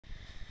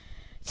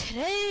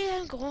Today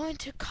I'm going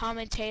to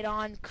commentate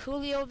on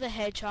Coolio the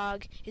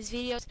Hedgehog, his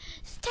videos,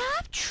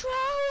 "Stop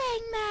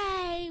trolling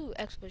me!"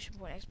 Exclamation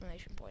point,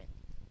 exclamation point.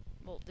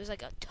 Well, there's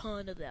like a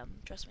ton of them,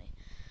 trust me.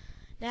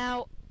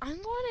 Now,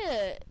 I'm going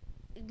to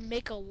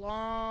make a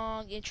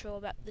long intro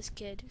about this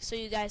kid so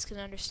you guys can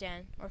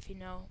understand, or if you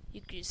know,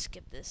 you can just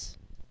skip this.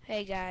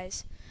 Hey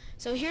guys,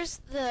 so here's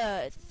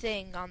the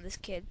thing on this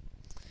kid.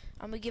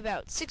 I'm going to give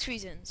out 6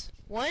 reasons.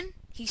 1,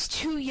 he's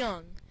too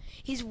young.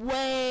 He's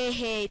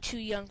way too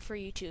young for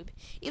YouTube.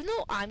 Even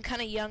though I'm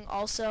kind of young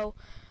also,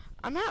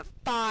 I'm not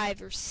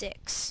 5 or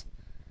 6.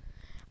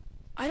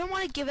 I don't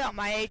want to give out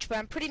my age, but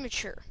I'm pretty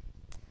mature.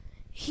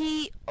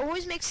 He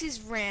always makes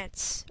these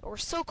rants, or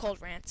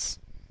so-called rants,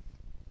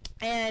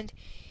 and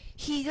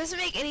he doesn't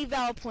make any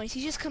valid points.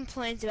 He just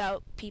complains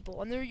about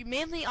people, and they're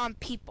mainly on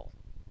people.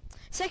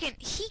 Second,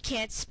 he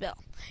can't spell.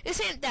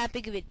 This ain't that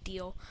big of a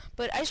deal,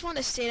 but I just want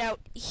to state out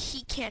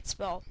he can't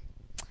spell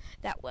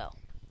that well.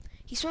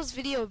 He spells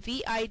video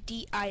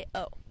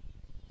V-I-D-I-O.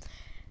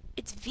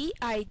 It's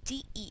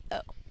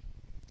V-I-D-E-O.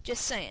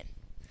 Just saying.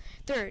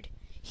 Third,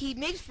 he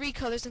makes free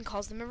colors and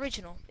calls them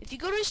original. If you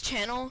go to his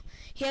channel,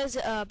 he has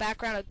a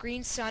background of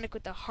green Sonic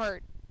with a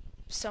heart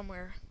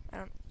somewhere. I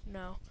don't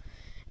know.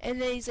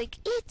 And then he's like,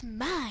 "It's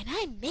mine.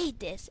 I made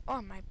this."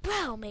 Or "My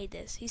bro made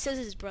this." He says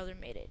his brother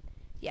made it.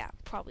 Yeah,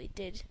 probably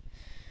did.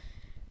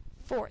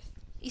 Fourth,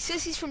 he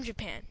says he's from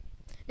Japan.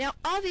 Now,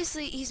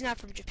 obviously, he's not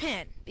from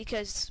Japan,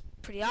 because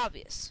pretty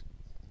obvious.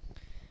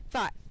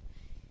 5.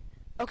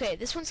 Okay,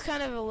 this one's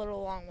kind of a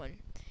little long one.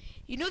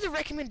 You know the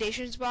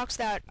recommendations box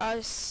that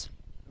us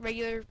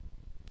regular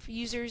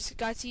users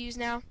got to use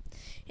now?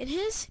 In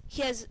his,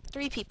 he has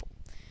 3 people.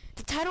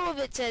 The title of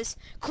it says,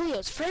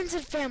 "Coolio's Friends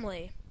and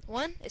Family."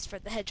 1 is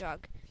Fred the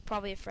Hedgehog,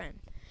 probably a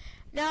friend.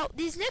 Now,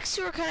 these next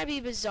 2 are kind of be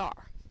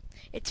bizarre.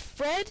 It's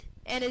Fred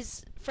and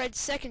Fred's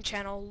second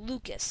channel,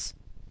 Lucas.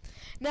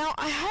 Now,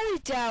 I highly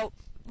doubt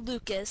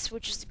Lucas,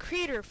 which is the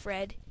creator of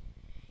Fred,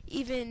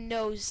 even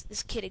knows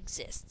this kid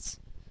exists.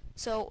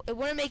 So it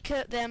wouldn't make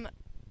them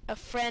a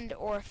friend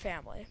or a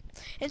family.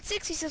 And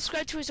 6, he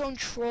subscribed to his own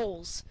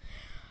trolls.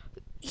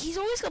 He's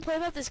always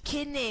complaining about this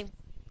kid named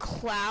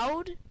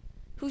Cloud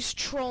who's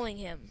trolling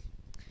him.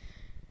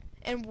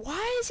 And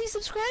why is he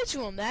subscribed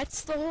to him?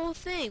 That's the whole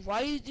thing.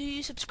 Why do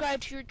you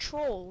subscribe to your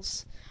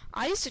trolls?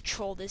 I used to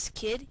troll this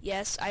kid.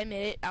 Yes, I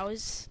admit it. I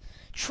was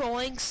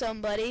trolling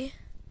somebody.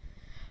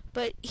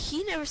 But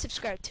he never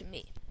subscribed to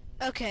me.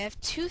 Okay, I have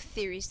 2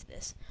 theories to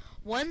this.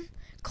 1,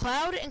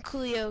 Cloud and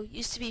Coolio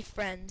used to be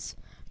friends,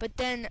 but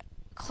then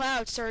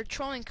Cloud started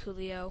trolling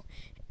Coolio,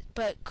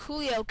 but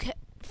Coolio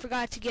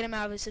forgot to get him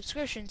out of his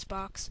subscriptions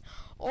box.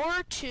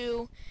 Or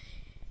 2,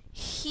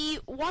 he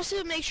wants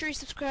to make sure he's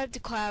subscribed to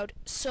Cloud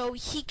so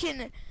he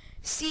can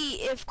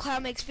see if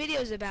Cloud makes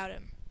videos about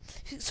him.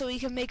 So he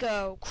can make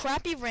a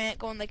crappy rant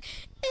going like,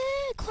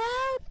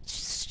 Cloud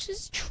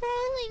just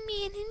trolling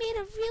me, and he made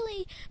a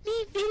really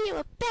mean video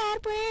of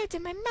bad words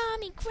and my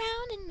mommy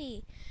grounded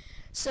me.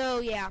 So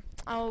yeah,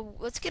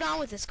 let's get on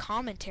with this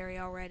commentary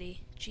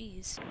already.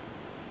 Jeez.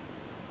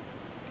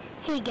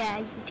 Hey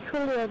guys, it's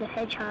Coolio the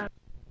Hedgehog.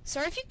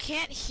 Sorry if you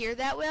can't hear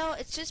that well,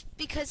 it's just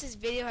because this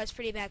video has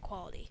pretty bad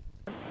quality.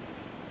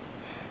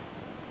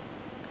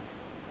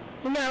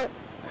 You know,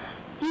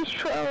 these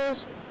trolls,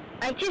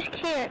 I just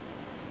can't.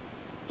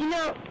 You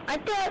know, I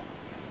thought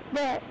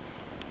that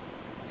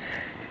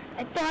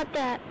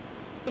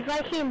if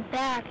I came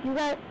back,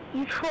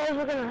 you trolls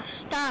were gonna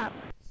stop.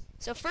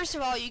 So first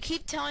of all, you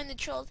keep telling the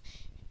trolls,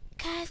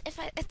 "Guys, I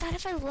thought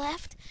if I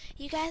left,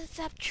 you guys would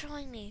stop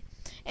trolling me."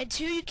 And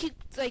 2, you keep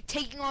like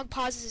taking long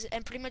pauses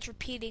and pretty much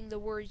repeating the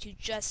words you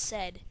just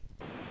said.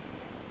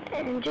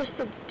 And just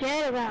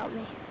forget about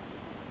me.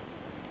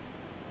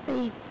 But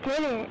you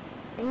didn't,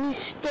 and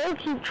you still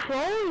keep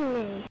trolling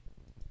me.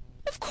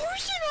 Of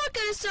course they're not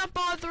gonna stop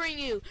bothering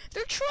you.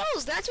 They're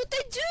trolls. That's what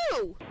they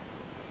do.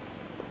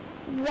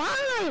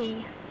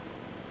 Why?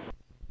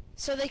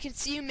 So they can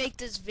see you make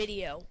this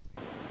video.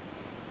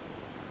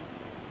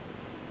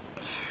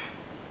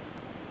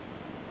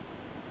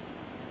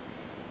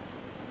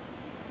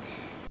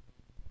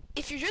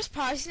 If you're just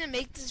pausing to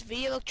make this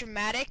video look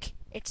dramatic,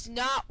 it's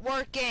not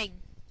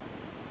working.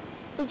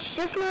 It's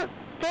just not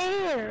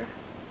fair.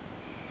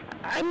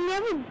 I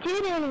never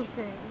did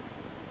anything.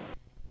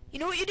 You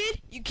know what you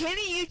did? You came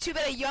to YouTube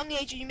at a young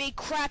age and you made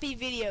crappy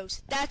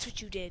videos. That's what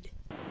you did.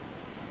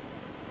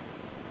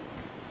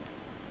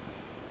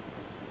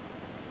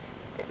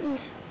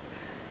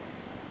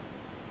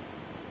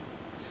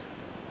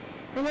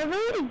 And I've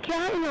already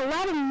gotten a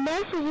lot of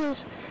messages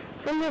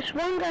from this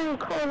one guy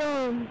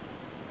called,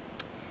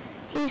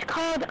 he's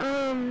called,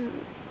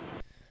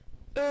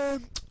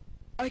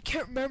 I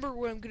can't remember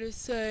what I'm gonna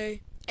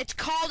say. It's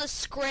called a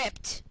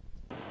script.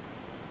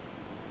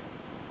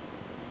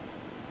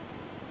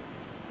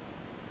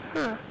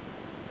 Huh.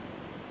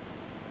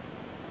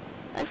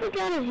 I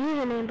forgot his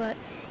username, but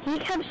he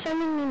kept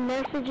sending me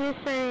messages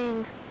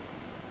saying,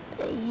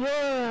 "You're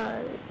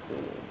a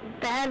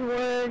bad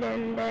word,"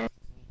 and then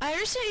I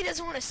understand he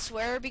doesn't want to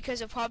swear because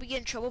he'll probably get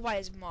in trouble by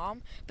his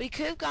mom, but he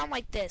could have gone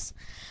like this.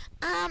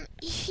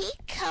 He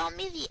called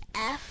me the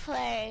F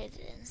word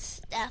and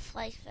stuff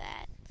like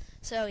that.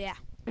 So, yeah.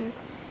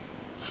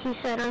 He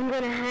said, I'm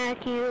gonna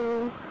hack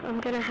you, I'm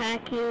gonna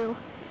hack you.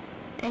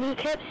 And he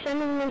kept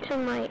sending them to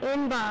my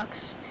inbox.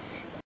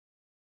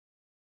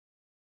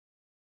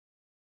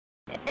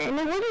 And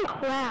it wasn't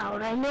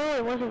Cloud. I know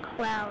it wasn't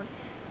Cloud.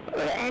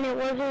 And it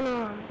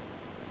wasn't,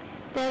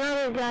 that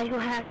other guy who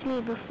hacked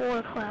me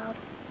before Cloud.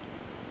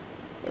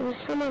 It was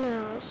someone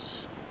else.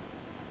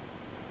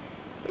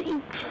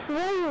 You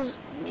trolls,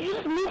 you're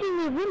just making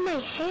me rip my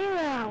hair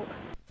out.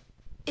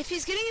 If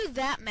he's getting you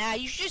that mad,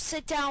 you should just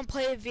sit down and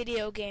play a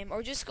video game,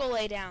 or just go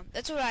lay down.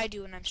 That's what I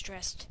do when I'm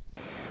stressed.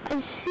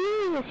 I'm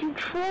serious, you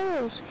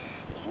trolls.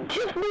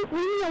 Just leave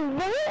me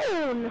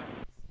alone.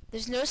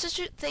 There's no such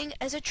a thing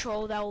as a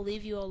troll that will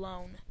leave you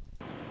alone.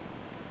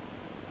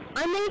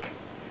 I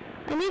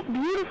make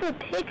beautiful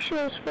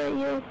pictures for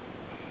you.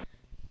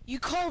 You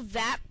call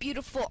that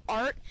beautiful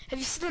art? Have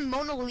you seen the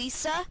Mona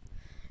Lisa?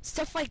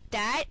 Stuff like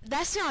that?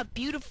 That's not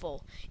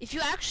beautiful. If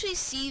you actually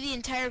see the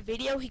entire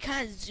video, he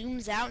kind of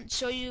zooms out and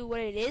shows you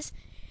what it is.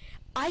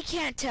 I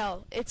can't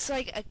tell. It's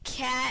like a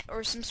cat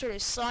or some sort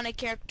of Sonic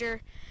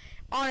character.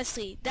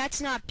 Honestly,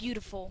 that's not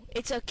beautiful.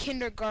 It's a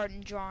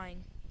kindergarten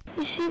drawing.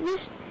 You see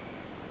this?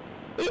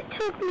 It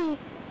took me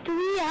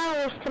 3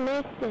 hours to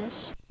make this.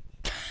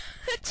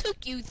 It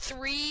took you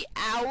 3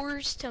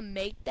 hours to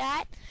make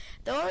that?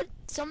 Though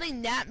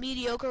something that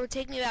mediocre would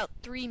take me about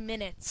 3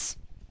 minutes.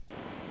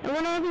 And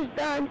when I was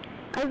done,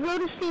 I wrote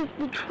to see if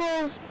the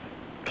trolls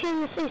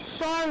came to say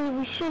sorry,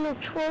 we shouldn't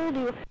have trolled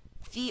you.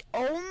 The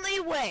only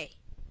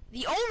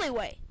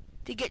way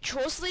to get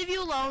trolls to leave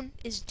you alone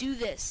is do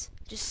this.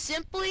 Just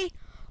simply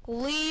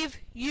leave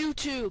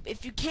YouTube.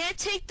 If you can't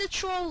take the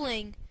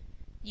trolling,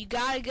 you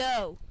gotta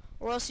go,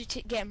 or else you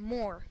get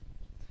more.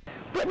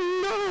 But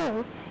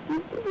no,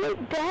 you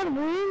make bad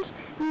words,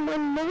 and my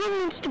mom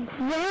wants to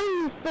ground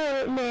you for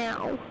it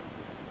now.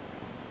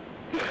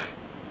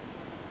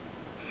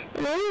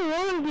 And I don't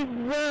want to be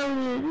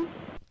grounded.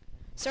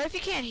 Sorry if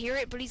you can't hear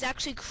it, but he's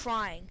actually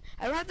crying.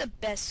 I don't have the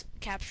best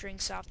capturing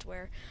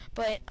software,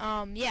 but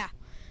yeah.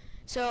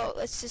 So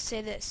let's just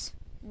say this.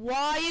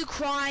 Why are you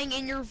crying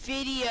in your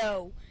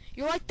video?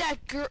 You're like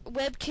that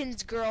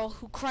Webkins girl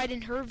who cried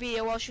in her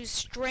video while she was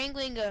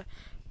strangling a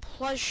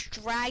plush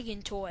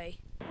dragon toy.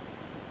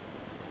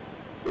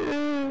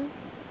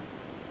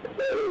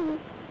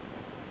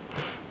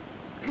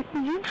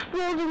 You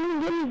trolls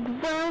me getting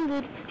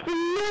grounded for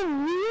no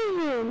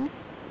reason.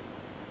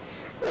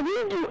 I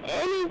didn't do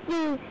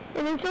anything,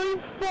 and it's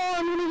only fault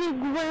I'm gonna get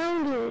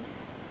grounded.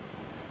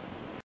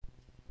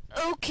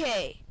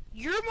 Okay,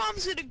 your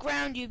mom's gonna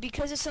ground you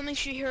because of something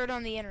she heard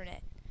on the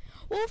internet.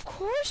 Well, of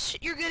course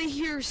you're gonna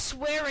hear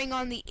swearing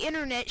on the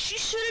internet. She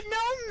should have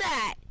known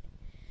that.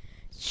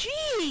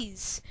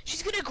 Jeez,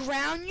 she's gonna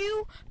ground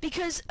you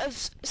because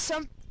of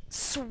some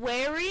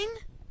swearing?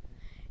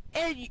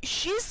 And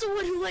she's the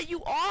one who let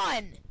you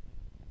on.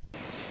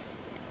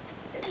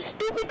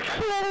 Stupid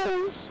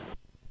trolls.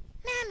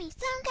 Mommy,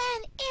 some guy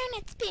on the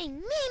internet's being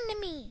mean to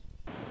me.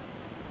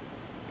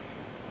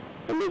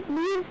 I make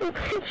beautiful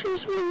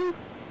pictures for you.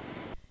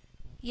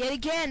 Yet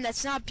again,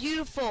 that's not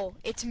beautiful.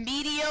 It's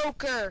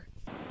mediocre.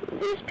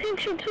 This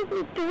picture took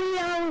me 3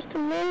 hours to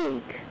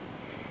make.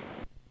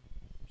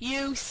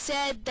 You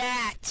said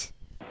that.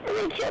 And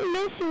I kept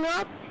messing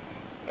up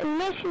and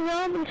messing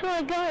up until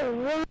I got it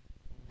right.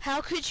 How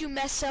could you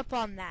mess up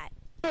on that?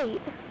 But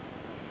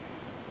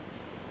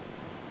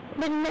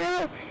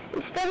now,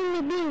 instead of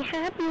me being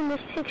happy in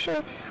this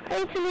picture, I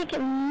have to make it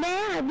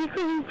mad because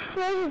you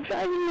trolls are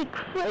driving me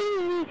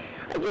crazy.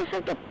 I just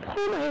have to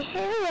pull my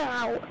hair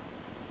out.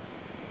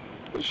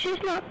 It's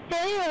just not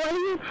fair. Why do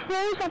you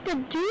trolls have to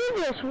do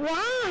this?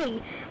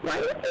 Why? Why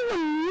do they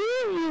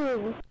use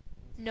you?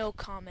 No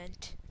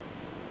comment.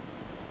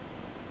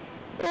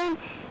 And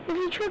if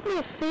you check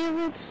my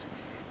favorites,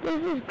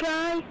 there's this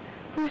guy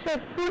who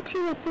said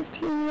 14 or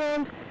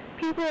 15-year-olds,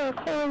 people are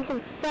calling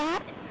him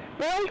fat.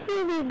 Well, I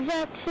feel the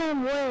exact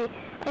same way.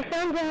 I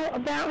found out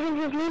about him,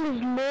 his name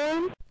is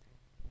Norm.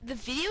 The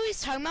video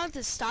he's talking about,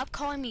 the Stop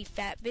Calling Me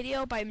Fat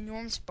video by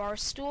Norm's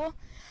Barstool,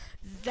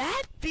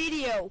 that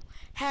video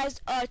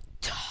has a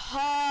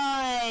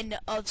ton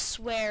of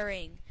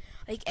swearing.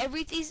 Like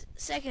every 3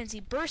 seconds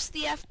he bursts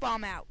the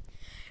F-bomb out.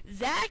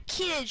 That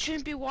kid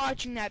shouldn't be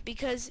watching that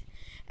because,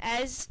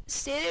 as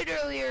stated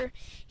earlier,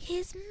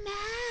 his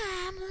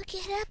mom will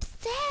get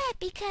upset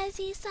because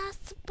he saw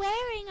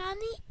swearing on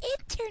the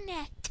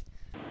internet.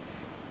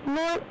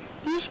 No,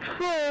 these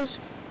trolls,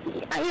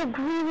 I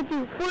agree with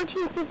you.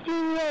 14,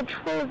 15-year-old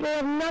trolls, they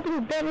have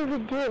nothing better to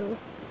do.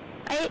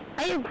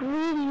 I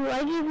agree with you.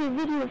 I gave your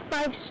video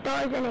 5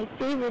 stars and I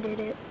favorited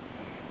it.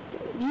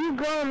 You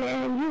go,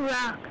 man. You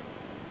rock.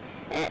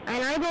 And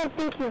I don't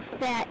think you're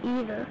fat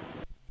either.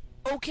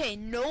 Okay,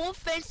 no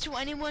offense to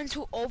anyone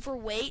who's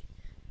overweight,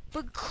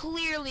 but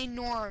clearly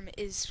Norm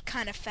is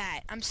kind of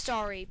fat. I'm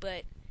sorry,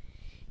 but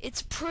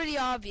it's pretty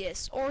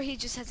obvious. Or he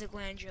just has a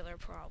glandular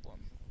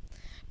problem.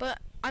 But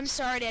I'm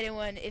sorry to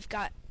anyone if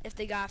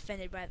they got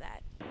offended by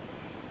that.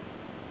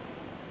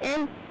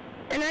 And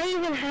I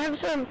even have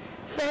some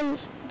friends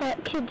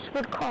that kids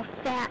would call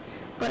fat,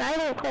 but I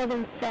don't call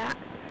them fat.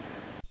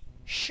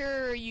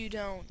 Sure you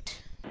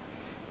don't.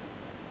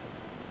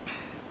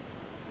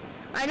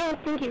 I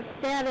don't think you're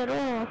fat at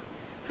all.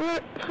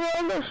 For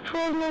all those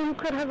trolls, now you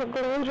could have a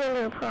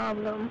glandular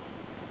problem.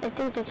 I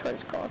think that's what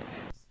it's called.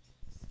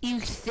 You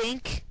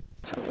think?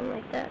 Something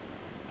like that.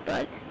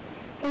 But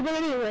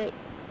anyway,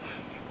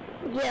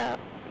 yeah,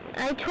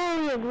 I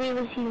totally agree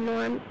with you,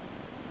 Norm.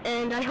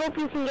 And I hope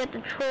you can get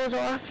the trolls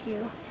off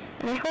you.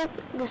 And I hope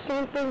the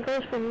same thing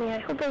goes for me. I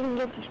hope I can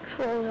get these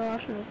trolls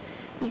off me.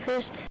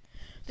 Because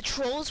the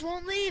trolls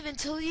won't leave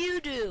until you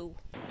do.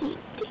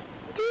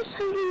 This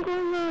has been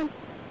going on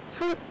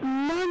for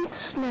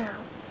months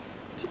now.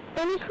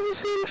 And it's the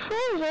same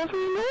trolls over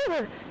and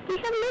over. They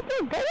have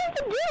nothing better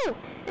to do.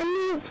 And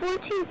the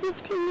 14,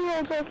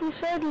 15-year-olds, like you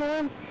said,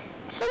 Norm,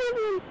 some of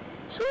them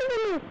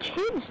are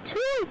kids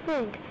too, I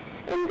think.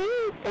 And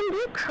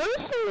they're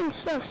cursing and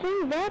stuff,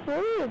 saying bad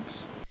words.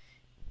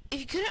 If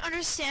you couldn't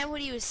understand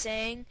what he was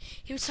saying,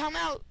 he was talking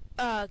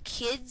about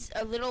kids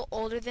a little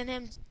older than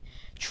him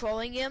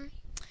trolling him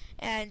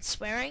and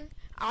swearing.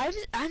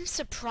 I'm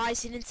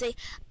surprised he didn't say,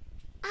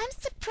 "I'm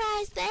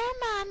surprised their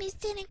mommies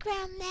didn't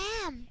ground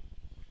them."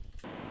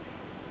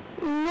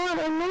 No,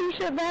 I know you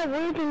said bad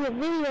words in the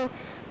video,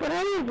 but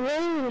I don't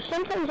blame you.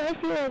 Sometimes I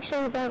feel like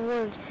saying bad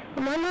words.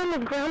 But my mom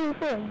would ground me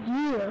for a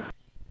year.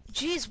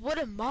 Jeez, what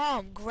a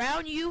mom.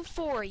 Ground you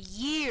for a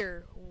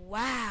year.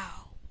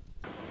 Wow.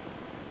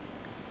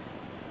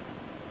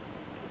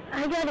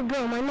 I gotta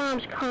go. My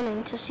mom's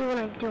coming to see what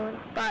I'm doing.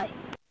 Bye.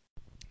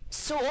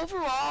 So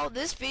overall,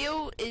 this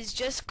video is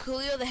just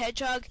Coolio the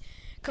Hedgehog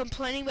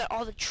complaining about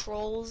all the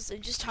trolls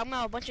and just talking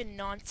about a bunch of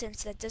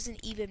nonsense that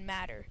doesn't even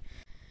matter.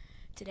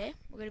 Today,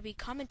 we're going to be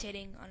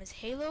commentating on his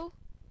Halo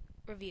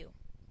review.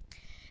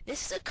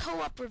 This is a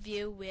co-op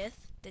review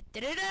with,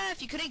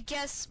 if you couldn't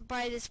guess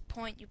by this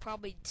point, you're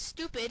probably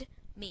stupid,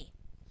 me.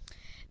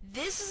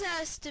 This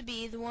has to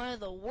be one of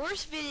the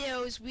worst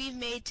videos we've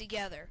made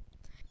together.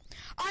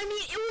 I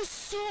mean, it was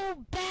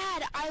so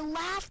bad, I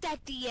laughed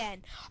at the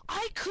end.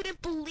 I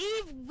couldn't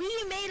believe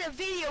we made a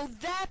video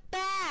that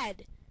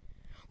bad.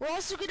 We're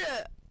also going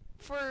to,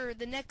 for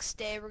the next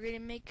day, we're going to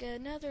make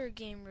another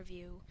game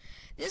review.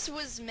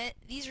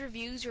 These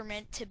reviews were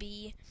meant to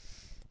be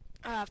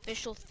an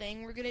official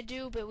thing we're gonna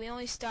do, but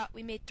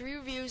we made 3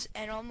 reviews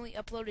and only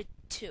uploaded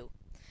 2.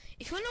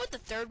 If you wanna know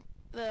what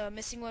the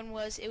missing one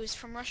was, it was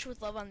From Russia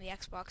with Love on the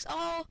Xbox.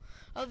 All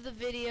of the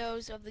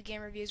videos of the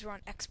game reviews were on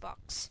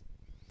Xbox.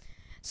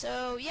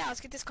 So yeah, let's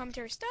get this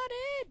commentary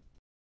started.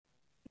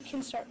 You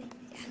can start.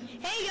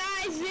 Hey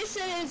guys, this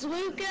is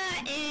Luca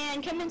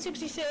and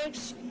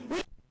Kenman66.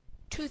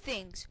 2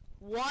 things.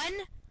 1,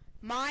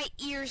 my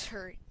ears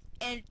hurt.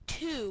 And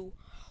 2,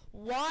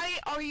 why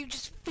are you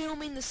just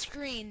filming the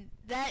screen?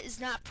 That is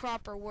not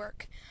proper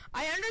work.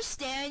 I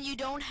understand you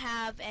don't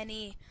have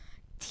a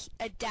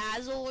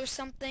Dazzle or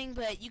something,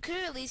 but you could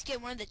at least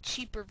get one of the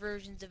cheaper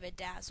versions of a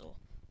Dazzle.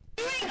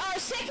 Doing our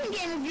second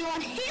game review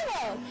on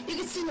Halo. You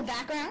can see in the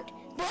background,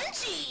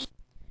 Bungie.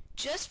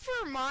 Just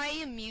for my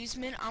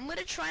amusement, I'm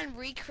gonna try and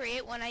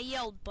recreate when I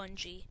yelled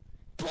Bungie.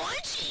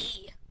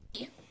 Bungie!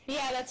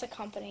 Yeah, that's a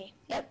company.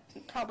 Yep,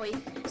 probably.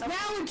 So now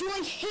we're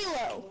doing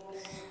Halo.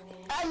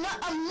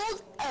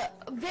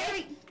 A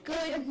very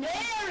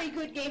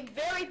good game,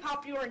 very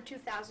popular in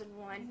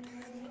 2001.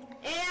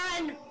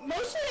 And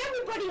mostly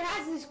everybody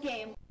has this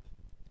game.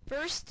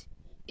 First,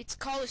 it's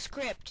called a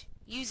script.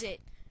 Use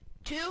it.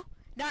 2,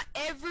 not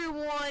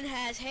everyone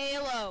has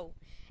Halo.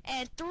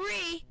 And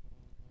 3,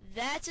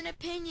 that's an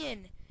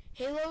opinion.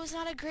 Halo is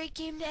not a great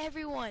game to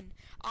everyone.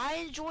 I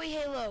enjoy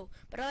Halo,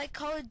 but I like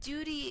Call of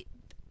Duty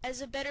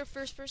as a better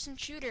first-person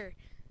shooter.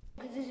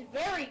 This is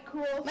very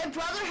cool. My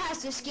brother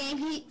has this game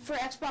for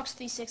Xbox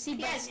 360.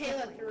 He has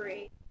Halo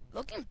 3.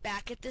 Looking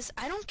back at this,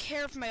 I don't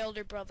care if my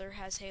older brother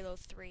has Halo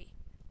 3.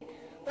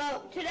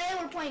 Well, today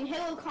we're playing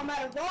Halo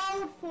Combat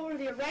Evolved for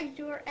the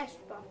regular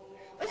Xbox.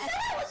 Let's say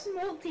that was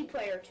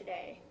multiplayer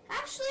today.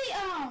 Actually,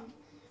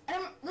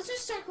 let's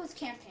just start with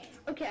campaign.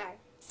 Okay.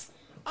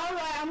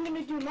 Alright, I'm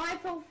gonna do my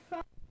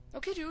profile.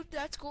 Okay, dude,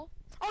 that's cool.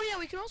 Oh yeah,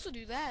 we can also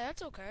do that.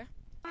 That's okay.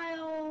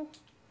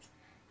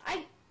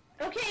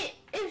 Okay,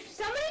 if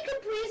somebody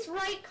could please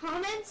write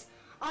comments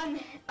on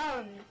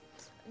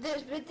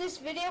this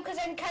video, because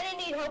I kind of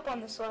need help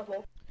on this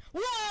level.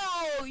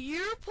 Whoa!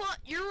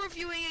 You're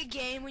reviewing a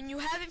game when you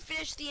haven't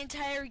finished the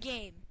entire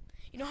game.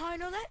 You know how I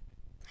know that?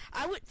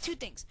 2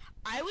 things.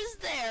 I was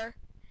there,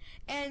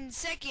 and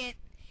second,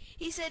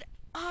 he said,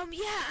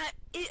 yeah,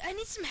 I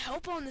need some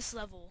help on this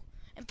level,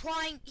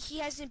 implying he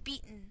hasn't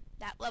beaten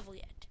that level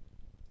yet.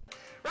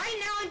 Right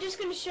now, I'm just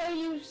going to show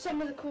you some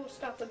of the cool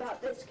stuff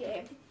about this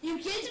game. You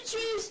get to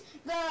choose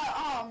the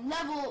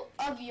level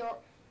of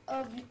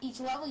each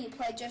level you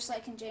play, just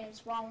like in James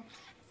Bond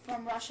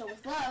From Russia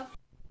with Love.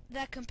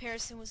 That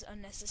comparison was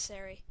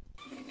unnecessary.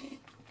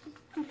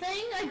 The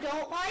thing I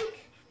don't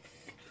like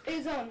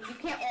is you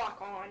can't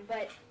walk on,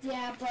 but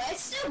yeah, but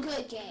it's still a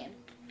good game.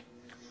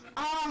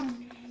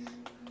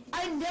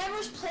 I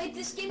never played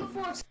this game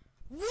before.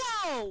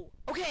 Whoa!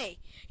 Okay,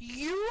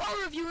 you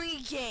are reviewing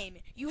a game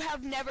you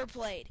have never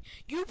played.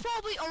 You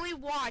probably only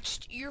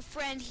watched your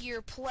friend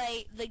here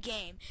play the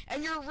game,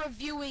 and you're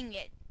reviewing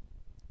it.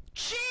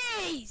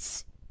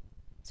 Jeez!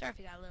 Sorry if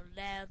it got a little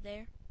loud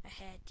there. I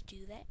had to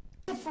do that.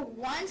 For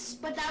once,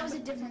 but that was a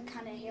different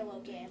kind of Halo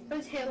game. It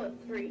was Halo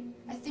 3.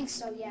 I think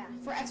so, yeah.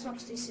 For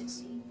Xbox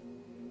 360.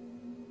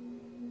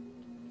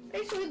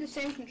 Basically the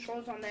same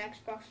controls on the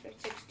Xbox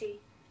 360.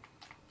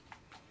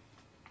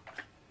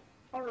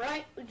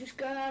 Alright, we just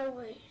gotta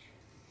wait.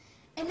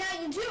 And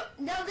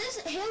now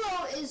this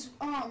Halo is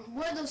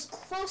one of those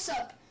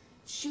close-up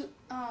shoot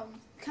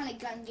kind of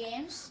gun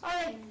games.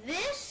 Alright,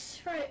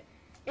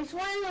 it's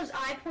one of those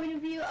eye point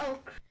of view. Oh,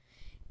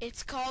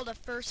 It's called a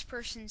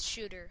first-person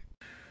shooter.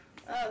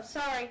 oh,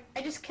 sorry.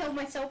 I just killed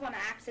myself on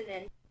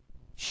accident.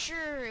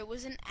 Sure, it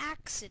was an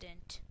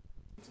accident.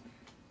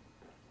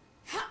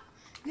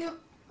 Yeah.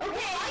 Okay,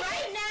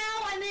 right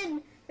now I'm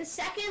in the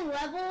second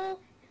level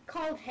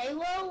called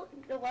Halo.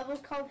 The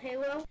level's called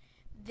Halo.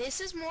 This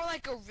is more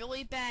like a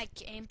really bad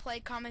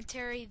gameplay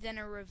commentary than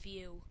a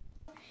review.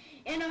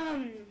 And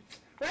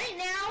right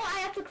now I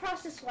have to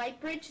cross this light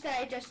bridge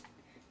that I just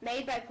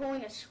made by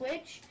pulling a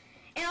switch.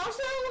 And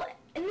also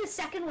in the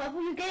second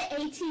level you get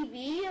an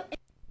ATV.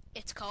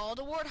 It's called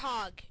a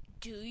Warthog.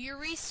 Do your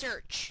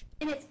research.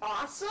 And it's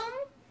awesome.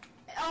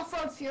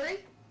 Off-Road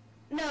Fury?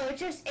 No, it's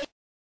just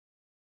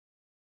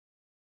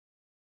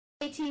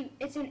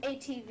it's an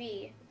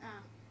ATV.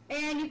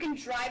 And you can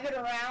drive it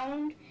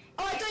around.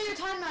 Oh, I thought you were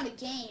talking about a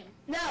game.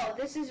 No,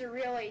 this is a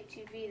real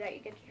ATV that you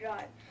get to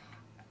drive.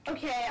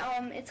 Okay,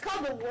 it's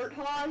called the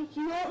Warthog.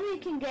 You only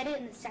can get it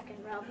in the second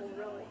level,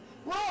 really.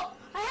 Well,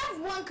 I have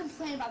one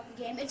complaint about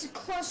the game. It's a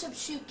close-up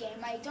shoot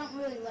game. I don't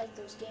really like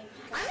those games.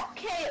 I'm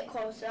okay at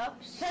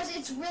close-ups. Because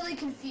it's really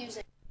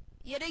confusing.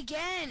 Yet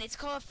again, it's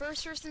called a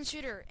first-person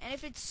shooter. And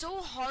if it's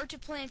so hard to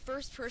play in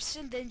first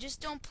person, then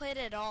just don't play it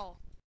at all.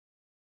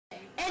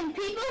 And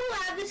people who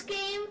have this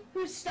game,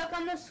 who's stuck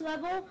on this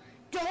level,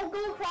 don't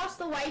go across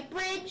the white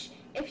bridge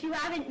if you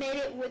haven't made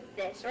it with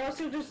this, or else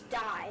you'll just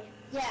die.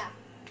 Yeah.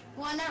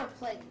 Well, I never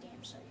played the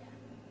game, so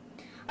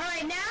yeah.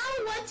 Alright, now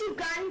once you've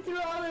gotten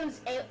through all those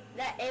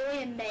that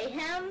alien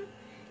mayhem,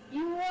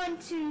 you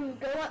want to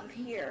go up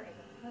here.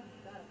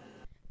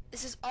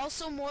 This is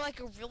also more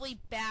like a really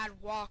bad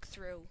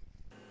walkthrough.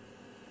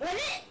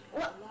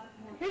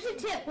 Here's a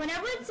tip.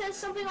 Whenever it says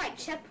something like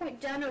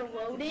checkpoint done or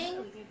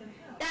loading,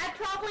 that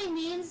probably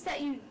means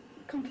that you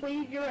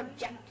completed your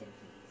objective.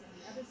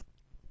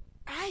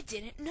 I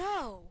didn't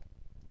know.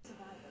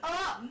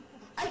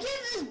 I give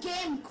this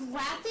game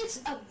graphics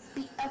a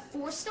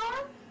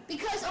 4-star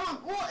because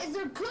well,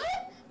 they're good,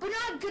 but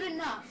not good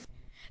enough.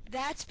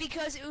 That's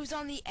because it was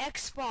on the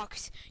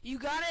Xbox. You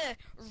gotta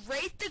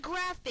rate the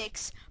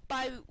graphics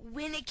by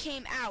when it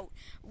came out.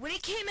 When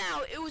it came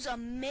out, it was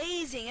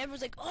amazing.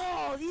 Everyone's like,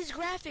 oh, these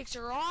graphics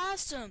are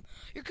awesome.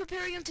 You're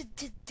comparing them to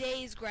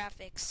today's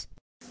graphics.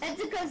 That's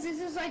because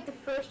this is like the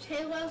first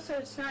Halo, so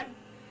it's not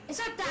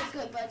that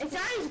good, but it's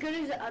not as good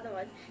as the other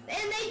ones. And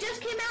they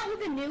just came out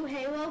with a new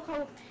Halo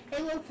called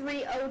Halo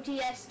 3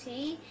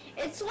 ODST.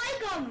 It's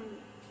like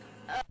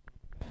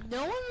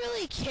No one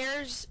really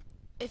cares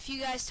if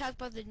you guys talk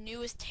about the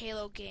newest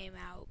Halo game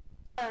out.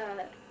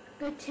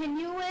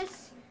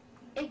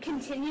 It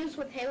continues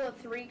with Halo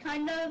 3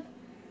 kind of,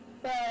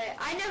 but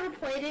I never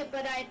played it,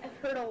 but I've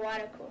heard a lot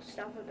of cool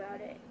stuff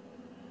about it.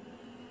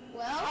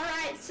 Well,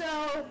 alright, so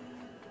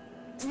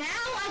now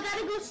I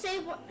gotta go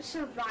save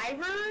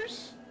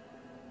survivors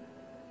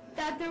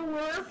that there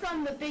were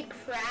from the big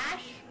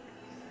crash.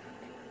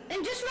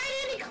 And just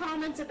write any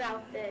comments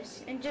about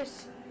this, and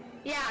just,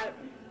 yeah,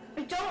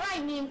 but don't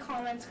write mean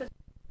comments, because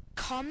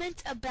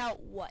Comment about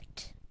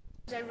what?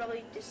 I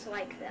really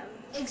dislike them.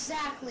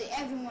 Exactly,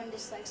 everyone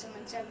dislikes them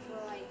except for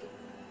like if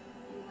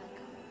you like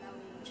them. That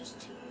would be just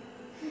too.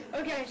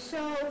 Okay,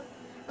 so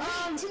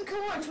Tim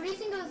Cowards, what do you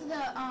think of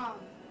the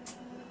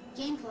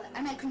gameplay?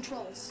 I meant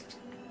controls.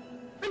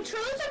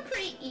 Controls are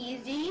pretty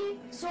easy.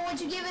 So would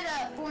you give it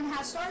a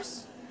 4.5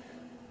 stars?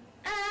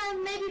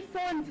 Maybe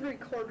 4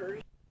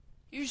 3/4.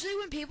 Usually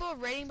when people are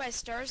rating by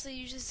stars, they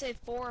usually say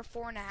 4 or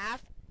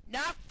 4.5.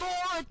 Not 4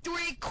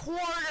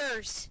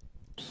 3/4.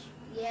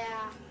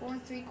 Yeah, 4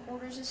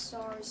 3/4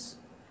 stars.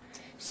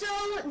 So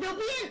there'll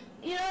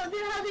be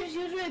how there's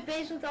usually a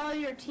base with all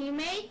your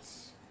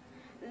teammates.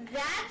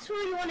 That's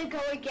where you want to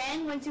go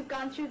again once you've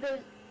gone through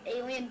the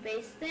alien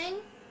base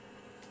thing.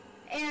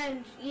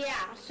 And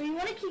yeah, so you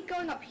want to keep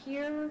going up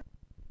here.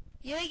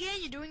 Yet again,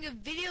 you're doing a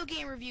video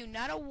game review,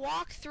 not a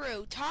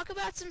walkthrough. Talk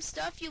about some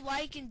stuff you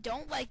like and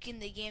don't like in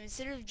the game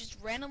instead of just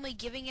randomly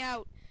giving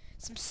out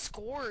some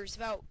scores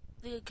about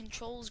the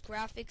controls,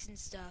 graphics, and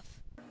stuff.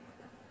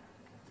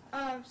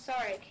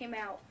 Sorry, it came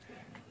out.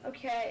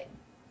 Okay.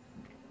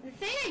 The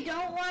thing I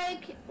don't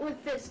like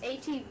with this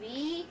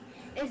ATV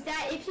is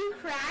that if you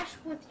crash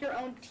with your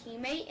own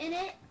teammate in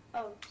it,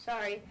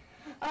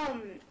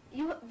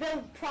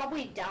 they'll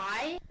probably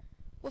die.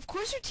 Well, of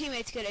course your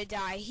teammate's gonna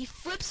die. He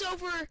flips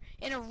over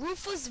in a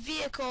roofless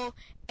vehicle,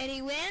 and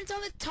he lands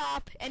on the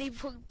top, and he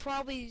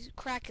probably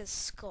crack his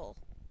skull.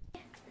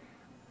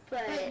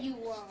 But you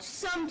won't.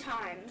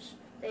 Sometimes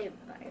they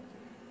might.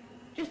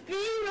 Just be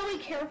really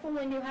careful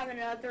when you have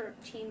another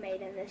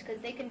teammate in this,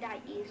 because they can die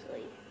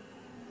easily.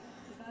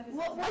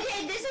 Well,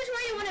 okay, this is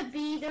where you want to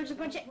be. There's a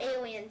bunch of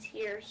aliens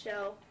here,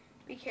 so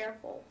be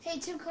careful. Hey,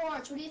 Tim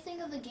Coarch, what do you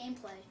think of the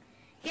gameplay?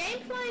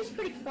 Gameplay is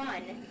pretty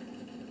fun.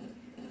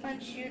 Fun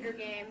shooter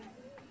game.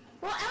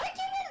 Well, I would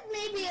give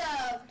it maybe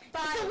a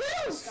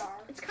 5-star.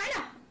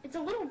 It's a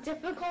little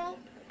difficult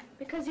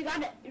because you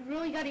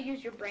really gotta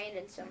use your brain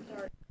in some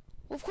part.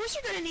 Well, of course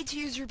you're gonna need to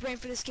use your brain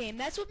for this game.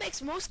 That's what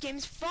makes most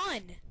games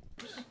fun.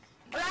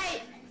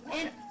 Right,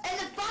 and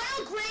the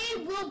final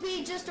grade will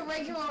be just a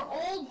regular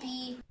old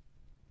B.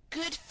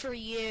 Good for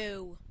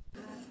you.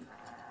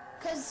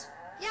 Cause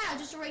yeah,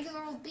 just a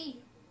regular old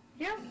B.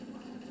 Yeah.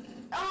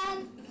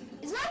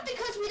 It's not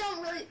because we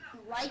don't really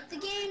like the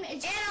game.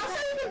 It's and also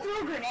you can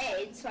throw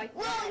grenades. Like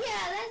well,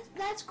 yeah,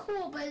 that's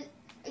cool, but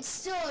it's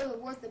still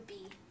worth a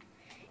B.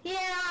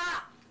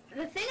 Yeah.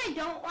 The thing I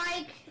don't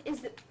like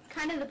is the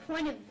kind of the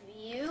point of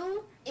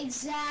view.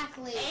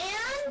 Exactly.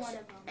 And one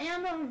of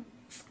them.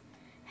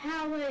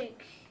 How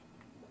like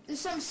there's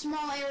some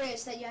small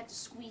areas that you have to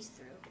squeeze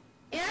through.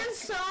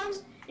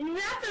 And you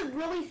have to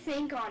really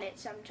think on it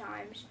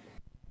sometimes.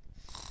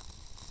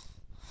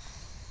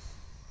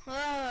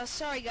 Oh,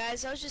 sorry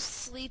guys, I was just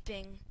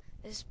sleeping.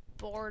 This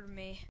bored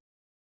me.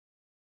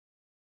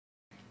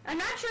 I'm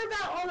not sure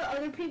about all the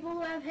other people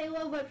who have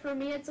Halo, but for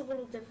me it's a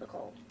little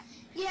difficult.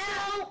 Yeah.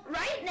 So,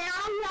 right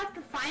now you have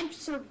to find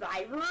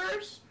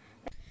survivors.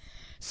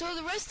 So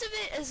the rest of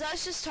it is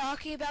us just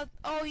talking about,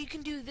 oh, you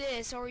can do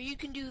this, or you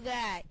can do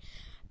that.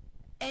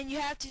 And you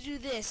have to do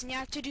this, and you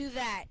have to do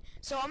that.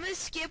 So I'm going to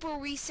skip where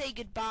we say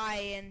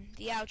goodbye and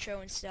the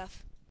outro and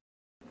stuff.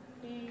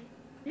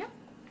 Yeah.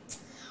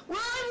 Well,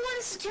 everyone,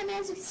 this is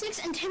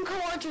Kenman66 and Tim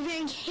Coarch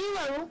reviewing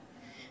Halo.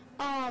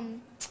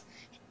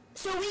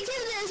 So we give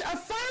this, our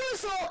final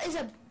result is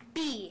a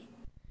B.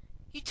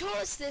 You told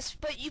us this,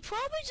 but you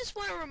probably just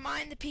want to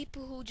remind the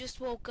people who just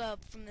woke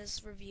up from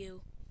this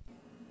review.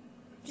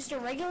 Just a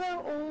regular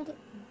old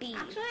B.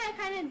 Actually, I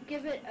kind of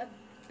give it a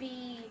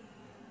B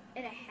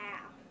and a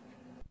half.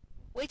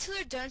 Wait till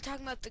they're done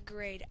talking about the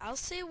grade. I'll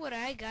say what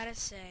I gotta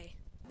say.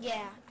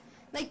 Yeah,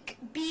 like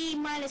B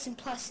minus and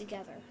plus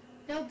together.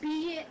 No,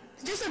 B.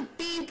 Just a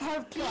B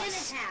per plus. B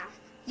and a half.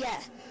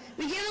 Yeah,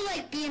 we give it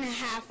like B and a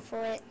half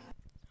for it.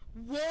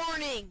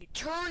 Warning!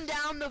 Turn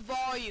down the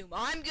volume.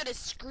 I'm gonna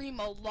scream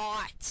a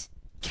lot.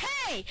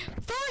 Okay,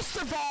 first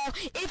of all,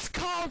 it's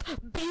called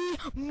B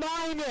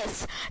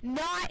minus,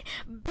 not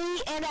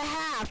B and a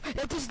half.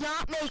 That does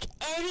not make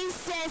any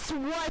sense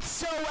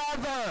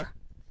whatsoever.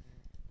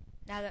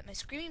 Now that my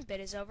screaming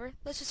bit is over,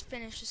 let's just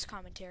finish this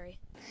commentary.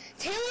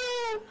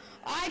 Taylor,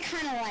 I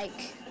kind of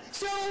like.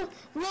 So,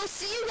 we'll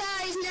see you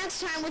guys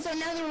next time with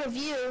another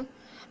review.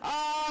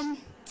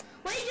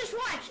 Wait, just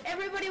watch.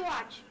 Everybody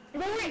watch.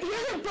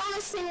 Here's a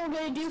bonus thing we're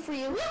going to do for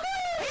you.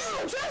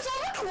 Woohoo! Jumps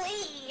on a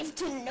cleave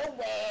to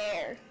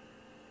nowhere.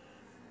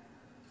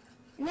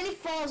 And then he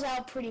falls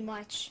out pretty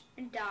much.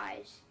 And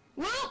dies.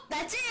 Well,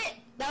 that's it.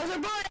 That was our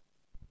bonus.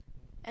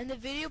 And the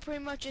video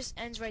pretty much just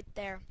ends right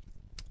there.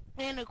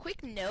 And a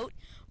quick note,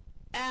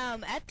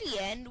 at the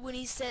end, when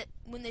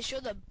they show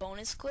the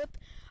bonus clip,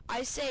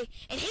 I say,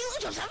 and Halo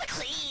jumps on the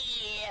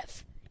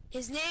cliff.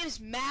 His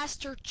name's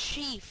Master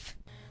Chief.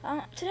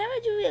 Today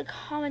I'm doing a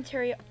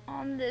commentary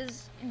on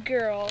this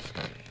girl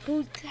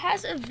who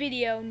has a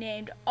video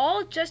named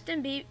All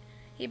Justin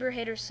Bieber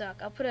Haters Suck.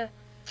 I'll put a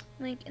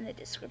link in the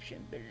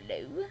description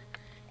below.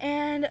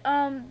 And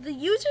the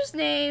user's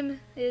name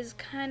is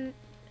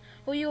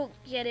well, you'll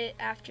get it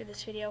after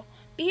this video.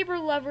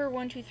 Bieber Lover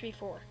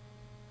 1234.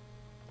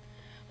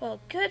 Well,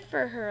 good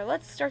for her.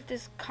 Let's start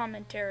this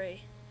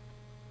commentary.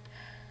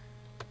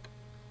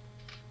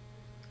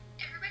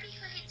 Everybody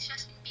who hates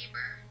Justin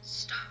Bieber,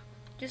 stop.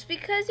 Just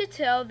because you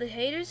tell the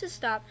haters to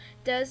stop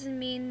doesn't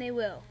mean they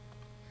will.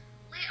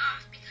 Lay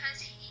off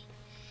because he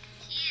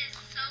is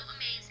so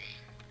amazing.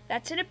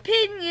 That's an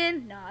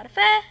opinion, not a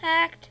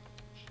fact.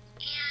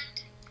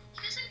 And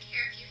he doesn't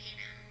care if you hate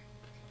him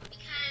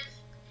because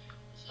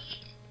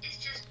he is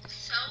just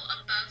so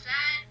above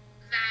that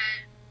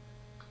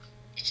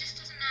it just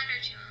doesn't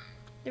matter to him.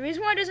 The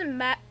reason why it doesn't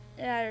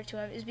matter to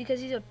him is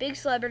because he's a big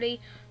celebrity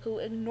who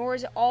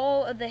ignores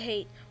all of the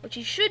hate, which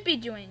he should be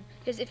doing.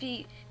 Because if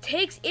he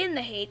takes in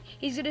the hate,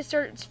 he's going to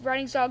start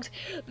writing songs,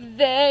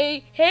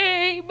 they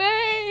hate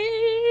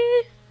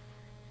me.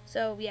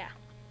 So, yeah.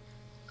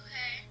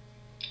 Okay,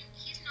 and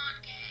he's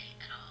not gay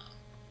at all.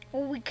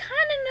 Well, we kind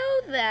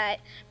of know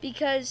that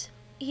because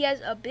he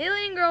has a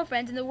billion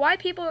girlfriends, and the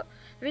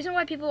reason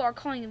why people are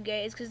calling him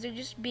gay is because they're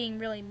just being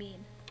really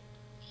mean.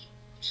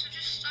 So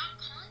just stop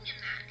calling him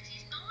that, because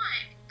he's not.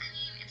 I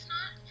mean, it's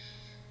not.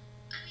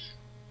 I mean,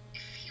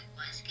 if he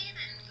was gay,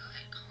 then go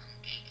ahead and call him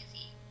gay, because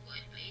he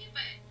would be,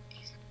 but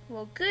he's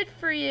Well, good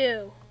for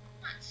you.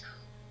 not, so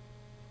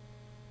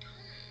don't.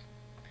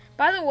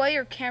 By the way,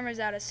 your camera's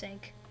out of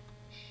sync.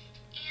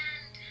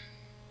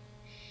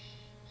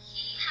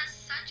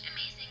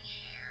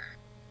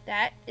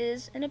 That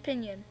is an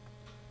opinion.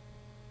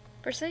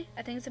 Personally,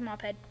 I think it's a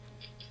mop head.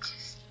 It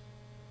just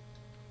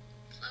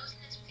flows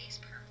in his face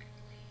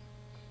perfectly.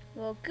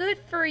 Well, good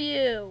for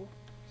you.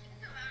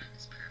 Everything about him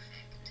is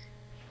perfect.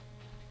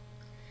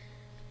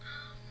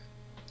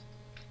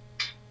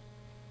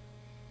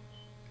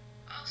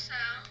 Also,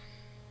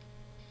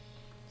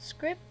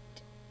 Script.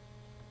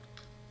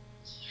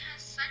 he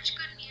has such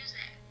good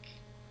music,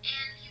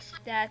 and he's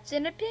like That's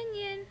an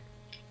opinion.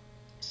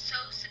 so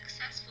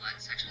successful at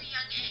such a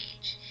young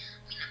age.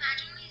 I mean,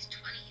 imagine when he's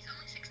 20. He's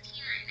only 16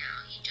 right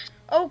now. He just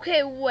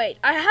Okay, wait.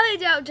 I highly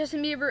doubt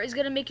Justin Bieber is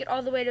going to make it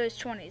all the way to his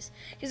 20s.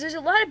 Because there's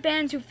a lot of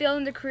bands who fail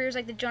in their careers,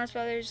 like the Jonas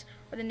Brothers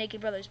or the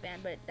Naked Brothers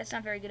band, but that's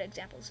not very good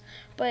examples.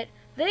 But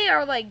they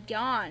are, like,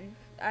 gone.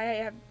 I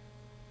have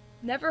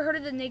never heard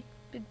of the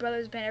Naked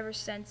Brothers band ever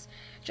since.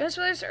 Jonas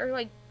Brothers are,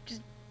 like,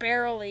 just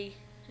barely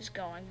just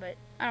going, but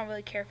I don't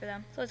really care for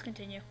them. So let's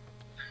continue.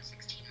 turned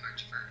 16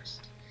 March 1st.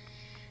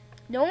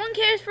 No one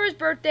cares for his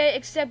birthday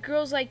except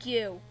girls like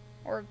you.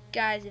 Or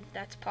guys, if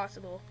that's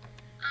possible.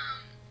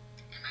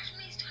 Imagine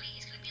when he's 20,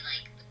 he's gonna be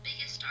like the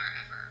biggest star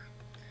ever.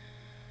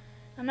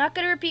 I'm not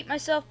going to repeat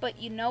myself, but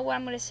you know what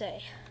I'm going to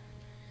say.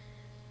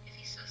 If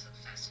he's so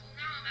successful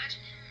now, imagine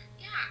him,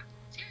 yeah,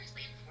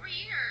 seriously, in 4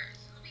 years.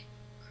 He'll be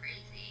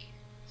crazy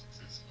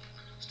successful,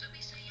 and he'll still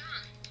be so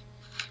young.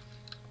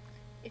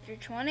 If you're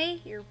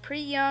 20, you're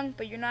pretty young,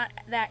 but you're not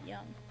that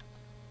young.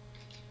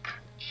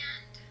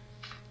 And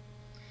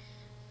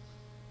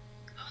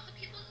all the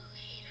people who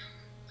hate him,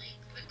 like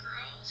the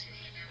girls who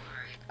hate him,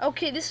 are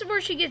Okay, this is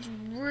where she gets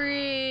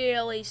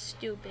really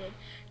stupid.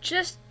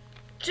 Just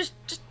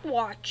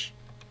watch.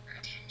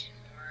 attention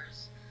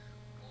whores,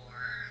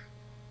 or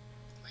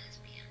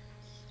lesbians,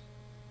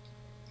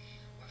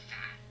 or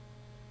fat,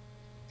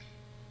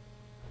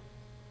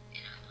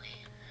 and ugly.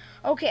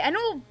 Okay, I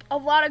know a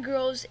lot of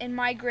girls in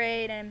my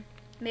grade and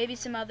maybe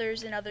some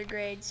others in other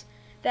grades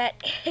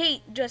that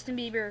hate Justin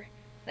Bieber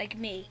like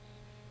me.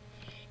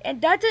 And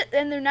that's it.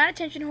 And they're not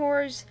attention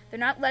whores, they're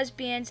not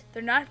lesbians,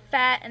 they're not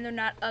fat, and they're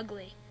not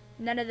ugly.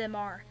 None of them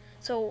are.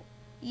 So,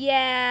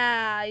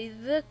 yeah,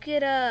 look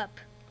it up.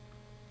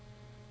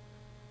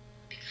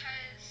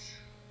 Because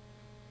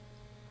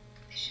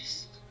it's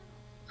just,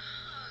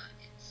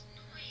 it's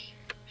annoying.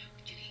 How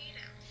could you hate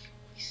him?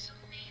 He's so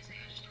amazing.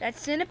 I just don't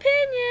That's an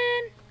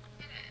opinion.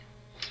 get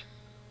it.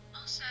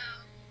 Also,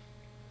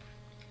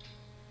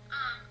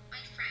 my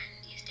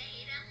friend used to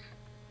hate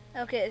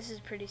him, Okay, this is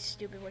pretty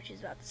stupid what she's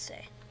about to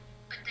say.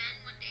 but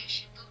then one day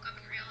she woke up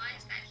and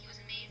realized that he was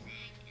amazing.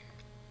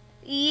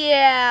 And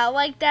Yeah,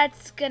 like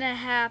that's gonna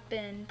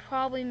happen.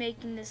 Probably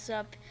making this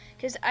up.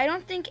 Because I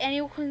don't think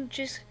anyone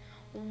just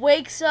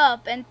wakes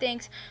up and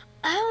thinks,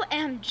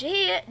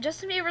 OMG,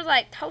 Justin Bieber's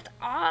like Toth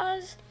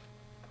Oz.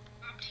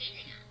 stopped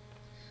hating him.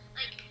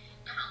 Like,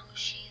 now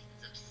she's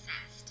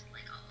obsessed,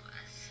 like all of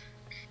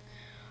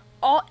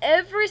us.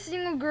 Every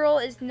single girl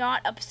is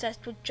not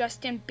obsessed with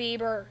Justin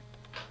Bieber.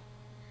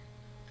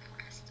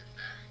 The rest of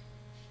the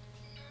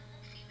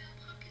normal female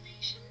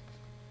population.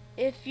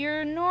 If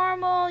you're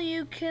normal,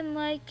 you can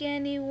like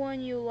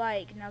anyone you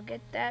like. Now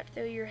get that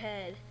through your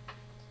head.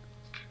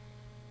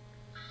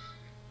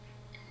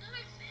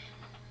 Another thing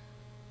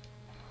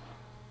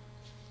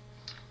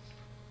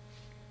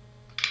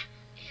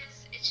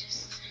is, it's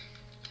just,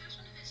 here's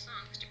one of his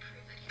songs to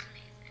prove that he's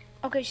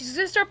amazing. Okay, she's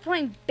gonna start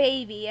playing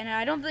Baby, and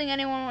I don't think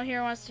anyone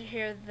here wants to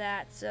hear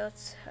that, so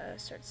let's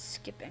start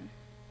skipping.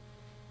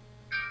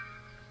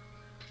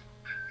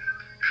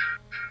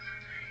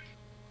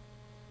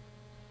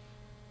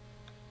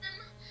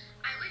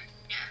 I would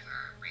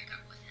never break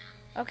up with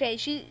him. Okay,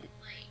 she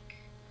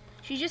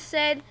Like, just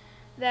said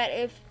that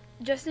if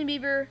Justin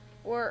Bieber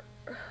were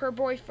her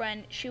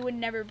boyfriend, she would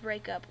never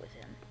break up with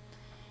him.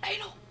 I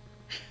know.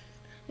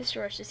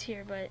 Mr. Rush is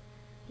here, but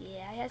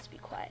yeah, I have to be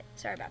quiet.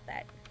 Sorry about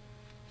that.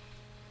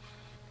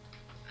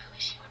 I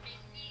wish he would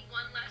make me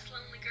one less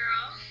lonely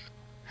girl.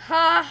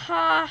 Ha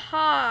ha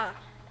ha!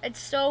 It's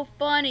so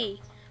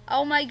funny.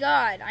 Oh my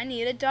god, I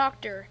need a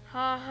doctor.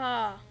 Ha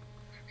ha.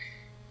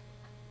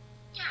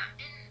 Yeah,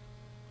 and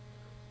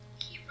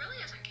he really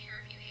doesn't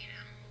care if you hate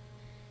him.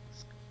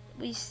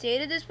 We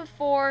stated this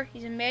before.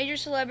 He's a major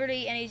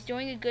celebrity, and he's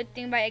doing a good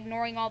thing by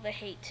ignoring all the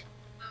hate.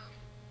 Well,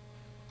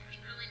 there's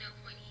really no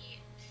point. He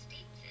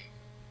states it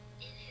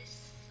in his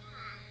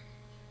song.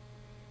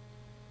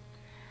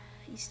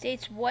 He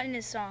states what in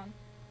his song?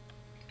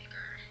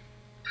 Bigger.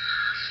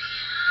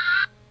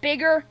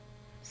 Bigger?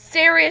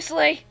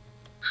 Seriously?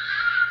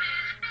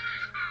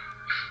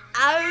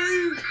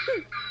 Ow!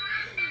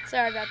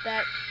 Sorry about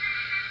that.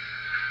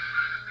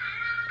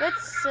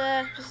 Let's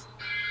just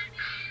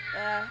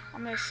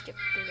I'm gonna skip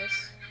through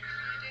this.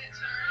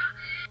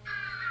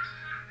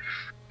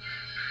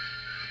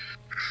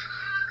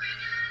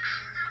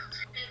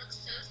 They look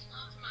so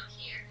small from up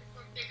here. If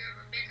we're bigger,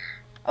 we're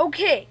bigger.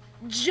 Okay,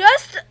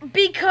 just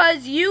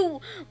because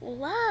you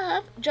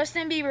love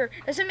Justin Bieber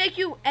doesn't make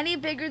you any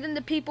bigger than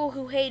the people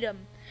who hate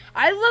him.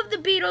 I love the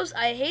Beatles.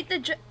 I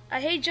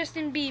hate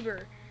Justin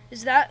Bieber.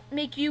 Does that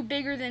make you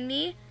bigger than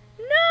me?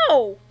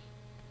 No,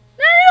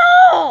 not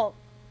at all.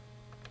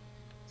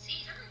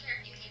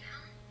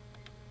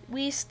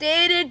 We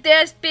stated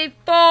this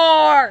before.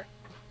 All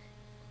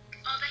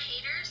the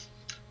haters,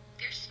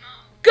 they're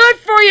small. Good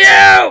for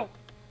you!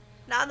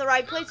 Not in the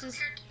right places.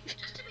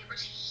 Justin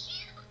Bieber's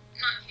huge.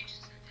 Not huge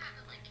as in fat,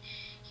 but like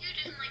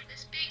huge in like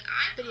this big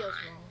icon. Video's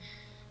wrong.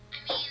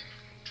 I mean,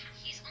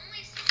 he's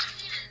only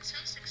 16 and so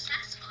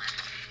successful. That's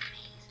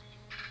amazing.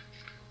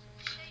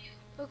 Show you.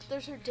 Look,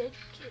 there's her dead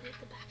kid in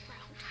the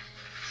background.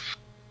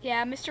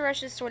 Yeah, Mr.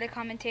 Rush is sort of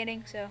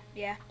commentating, so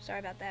yeah, sorry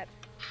about that.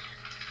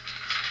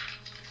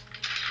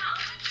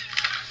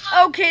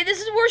 Okay, this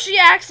is where she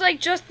acts like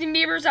Justin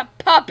Bieber's a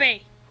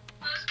puppy.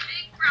 Those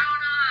big brown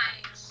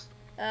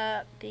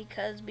eyes.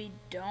 Because we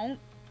don't.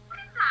 What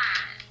is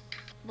that?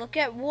 Look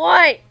at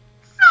what?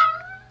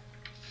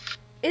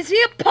 Is he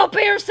a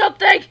puppy or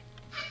something?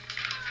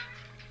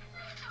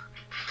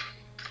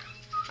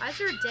 Why is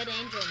there a dead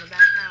angel in the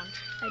background?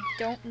 I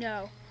don't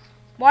know.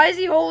 Why is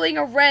he holding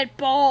a red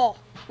ball?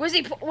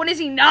 When is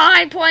he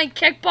 9 playing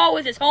kickball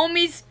with his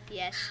homies?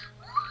 Yes.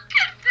 Look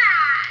at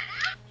that.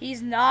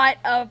 He's not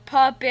a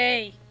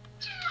puppy.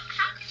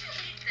 How could you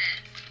hate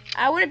this?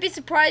 I wouldn't be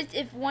surprised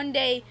if one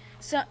day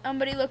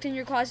somebody looked in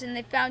your closet and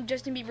they found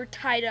Justin Bieber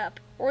tied up,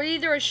 or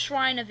either a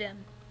shrine of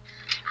him.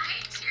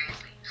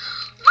 Seriously.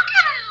 Look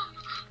at him.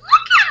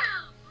 Look at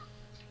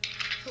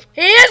him.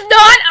 He is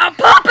not a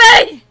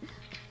puppy!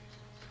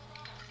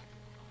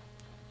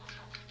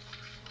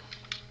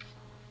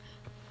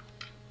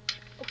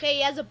 Okay,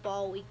 he has a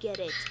ball. We get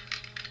it.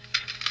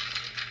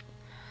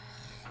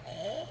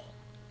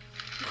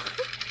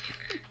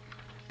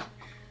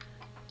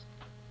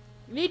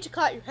 You need to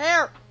cut your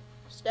hair.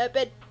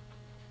 Stupid.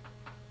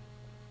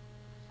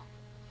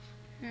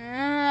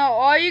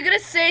 Are you gonna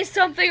say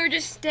something or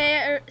just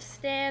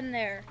stand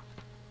there?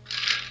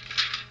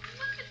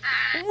 Look at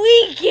that.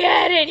 We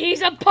get it!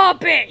 He's a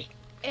puppy!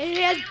 And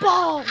he has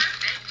balls.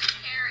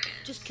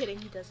 Vegetarian. Just kidding,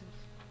 he doesn't.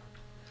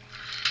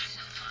 So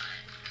fun.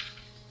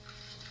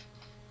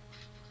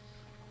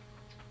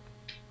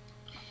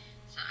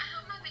 So I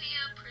hope my video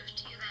proves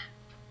to you that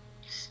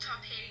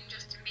stop hating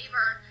Justin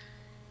Bieber.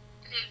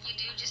 And if you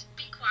do, just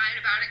be quiet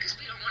about it because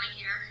we don't want to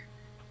hear.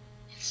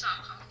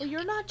 Stop calling. Well,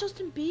 you're not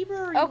Justin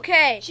Bieber.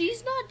 Okay.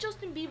 She's not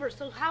Justin Bieber,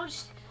 so how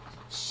is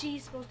she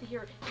supposed to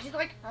hear it? She's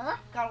like, huh?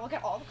 Gotta look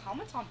at all the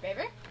comments on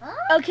Baby.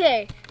 Huh?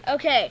 Okay.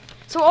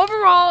 So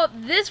overall,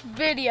 this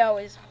video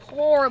is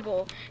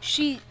horrible.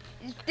 She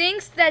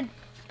thinks that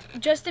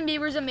Justin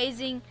Bieber's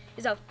amazing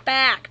is a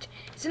fact.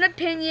 It's an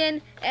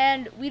opinion,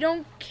 and we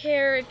don't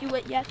care if you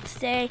what you have to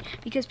say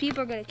because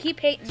people are gonna keep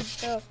hating.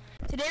 So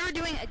today we're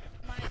doing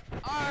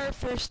our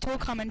first tool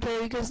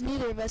commentary because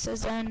neither of us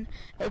has done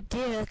a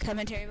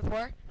commentary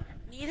before.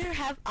 Neither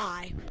have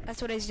I.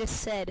 That's what I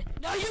just said.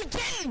 No, you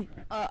didn't!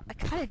 I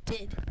kind of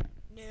did.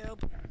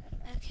 Nope.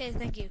 Okay,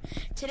 thank you.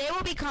 Today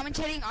we'll be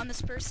commentating on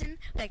this person.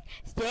 Like,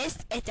 this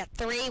is the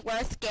 3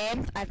 worst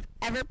games I've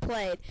ever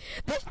played.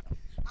 But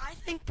I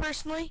think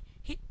personally,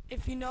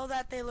 if you know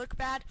that they look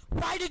bad,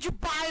 why did you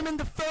buy them in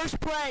the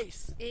first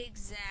place?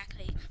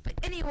 exactly. But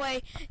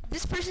anyway,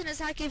 this person does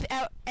not give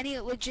out any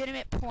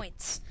legitimate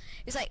points.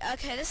 It's like,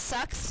 okay, this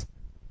sucks.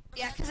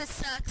 Yeah, because it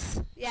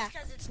sucks. Yeah.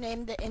 Because it's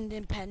named the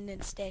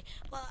Independence Day.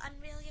 Well, I'm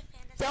really a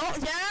fan of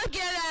Don't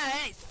get out.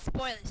 Hey,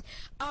 spoilers.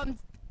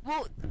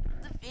 Well,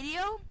 the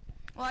video.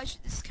 Well, this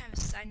is kind of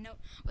a side note.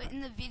 But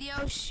in the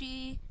video,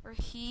 she or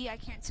he, I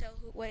can't tell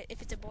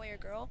if it's a boy or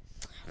girl.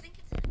 I think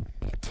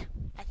it's it.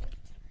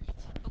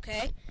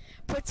 Okay.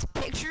 Puts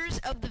pictures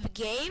of the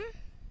game.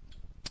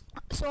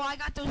 So I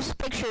got those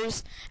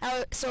pictures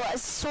out. So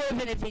it's sort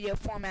of in a video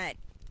format,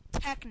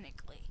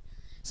 technically.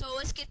 So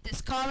let's get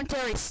this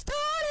commentary started.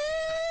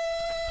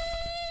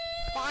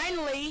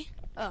 Finally.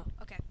 Oh,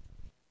 okay.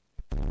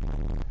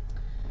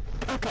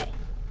 Okay,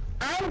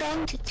 I'm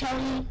going to tell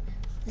you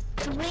the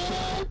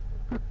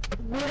 3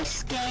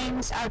 worst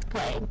games I've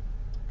played.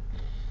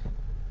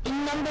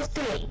 In number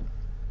 3,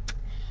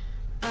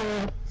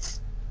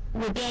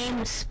 the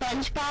game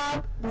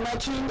SpongeBob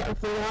Legend of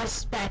the Lost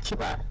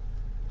Spatula.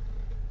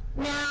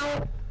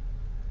 Now,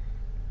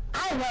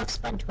 I love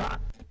SpongeBob.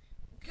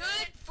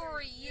 Good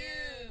for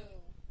you.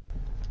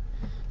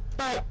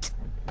 But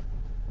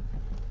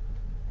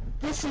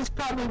this is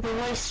probably the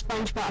worst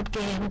SpongeBob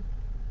game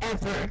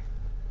ever.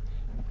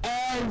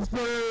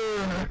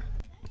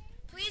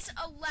 Please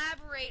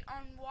elaborate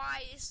on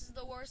why this is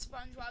the worst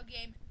SpongeBob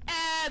game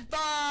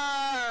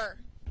ever.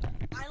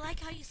 I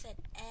like how you said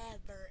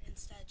ever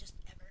instead of just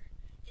ever.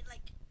 It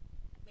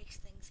makes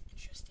things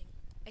interesting.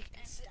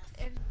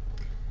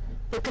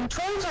 The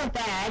controls are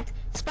bad,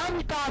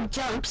 SpongeBob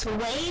jumps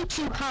way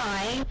too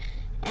high,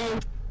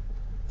 and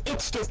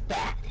it's just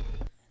bad.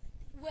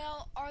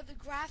 Well, are the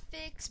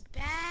graphics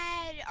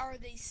bad? Are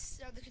the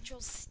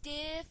controls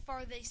stiff?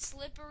 Are they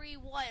slippery?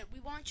 What?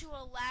 We want you to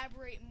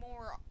elaborate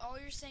more. All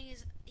you're saying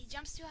is he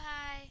jumps too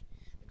high,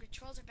 the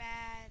controls are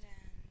bad,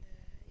 and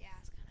yeah,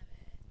 that's kind of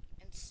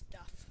it. And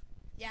stuff.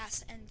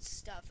 Yes, and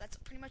stuff. That's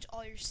pretty much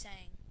all you're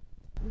saying.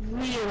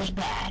 Really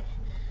bad.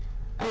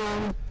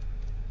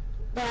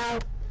 Well,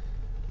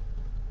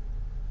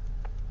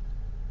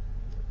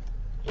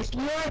 if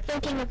you're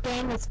thinking of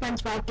getting the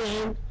SpongeBob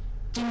game,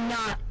 do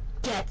not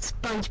get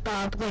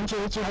SpongeBob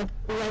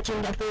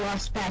Legend of the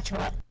Lost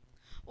Spatula.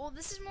 Well,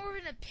 this is more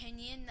of an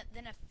opinion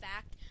than a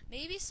fact.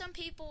 Maybe some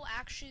people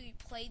actually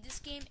played this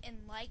game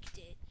and liked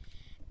it.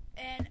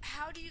 And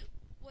how do you,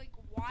 like,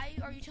 why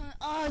are you telling,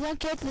 oh, don't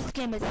get this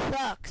game, it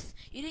sucks.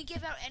 You didn't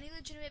give out any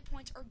legitimate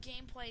points or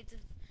gameplay to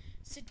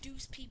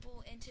seduce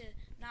people into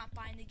not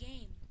buying the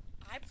game.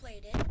 I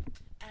played it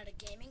at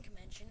a gaming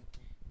convention.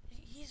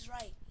 He's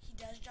right. He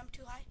does jump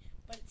too high,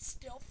 but it's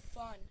still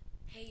fun.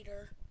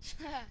 Hater.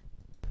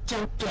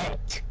 Don't get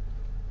it.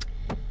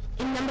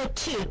 And number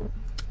 2,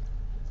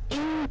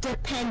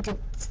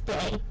 Independence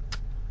Day.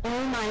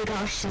 Oh my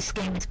gosh, this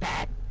game is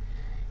bad.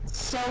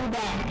 So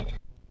bad.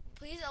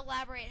 Please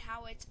elaborate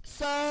how it's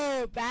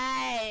so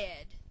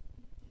bad.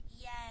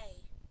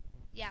 Yay.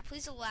 Yeah,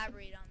 please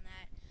elaborate on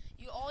that.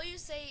 All you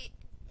say,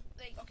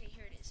 like, okay,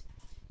 here it is.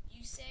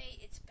 You say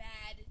it's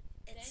bad.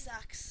 It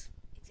sucks.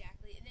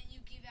 Exactly. And then you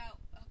give out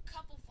a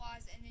couple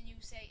flaws, and then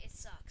you say it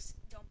sucks.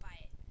 Don't buy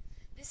it.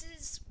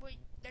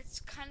 That's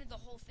kind of the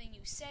whole thing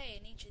you say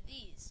in each of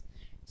these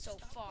so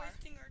far. Stop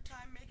wasting our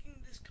time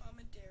making this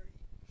commentary.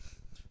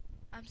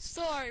 I'm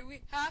sorry,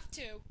 we have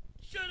to.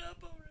 Shut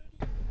up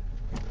already.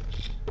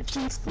 If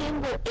you've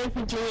seen the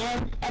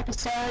AVGN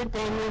episode,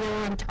 then you know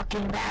what I'm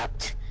talking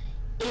about.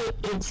 It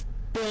is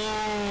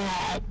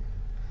bad.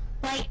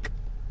 Like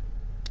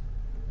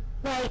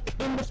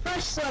in the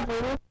first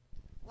level.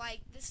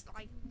 Like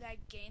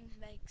that game,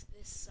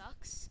 this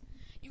sucks.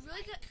 You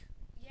really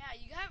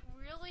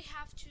really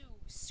have to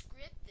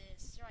script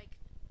this. You're like,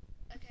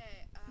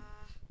 okay,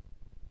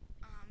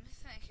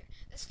 think here.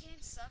 This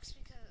game sucks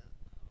because,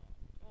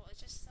 well, it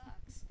just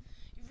sucks.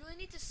 You really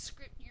need to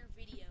script your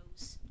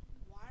videos.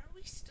 Why are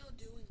we still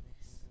doing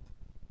this?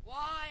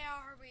 Why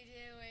are we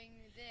doing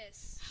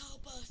this?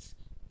 Help us.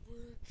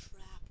 We're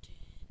trapped in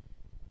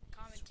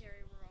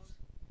commentary world.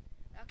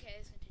 Okay,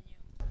 let's continue.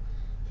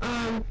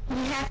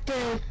 You have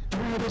to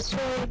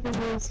destroy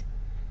these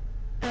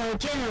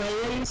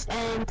generators,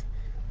 and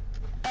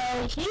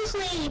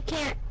usually you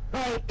can't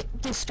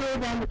destroy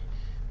them.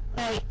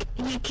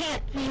 You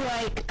can't be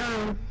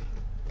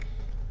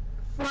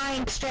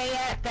flying straight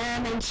at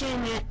them and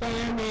shooting at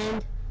them,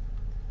 and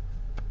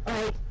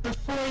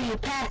before you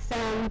pass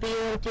them, be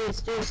able to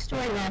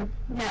destroy them.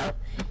 No,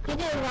 you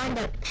do wind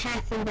up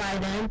passing by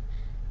them,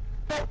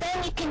 but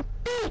then you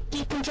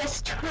can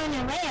just turn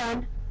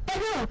around, but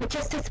no, it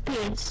just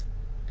disappears.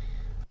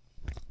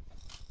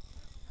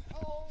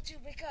 Oh,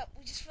 dude, wake up!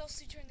 We just fell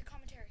asleep during the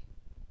commentary.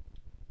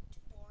 Too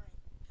boring.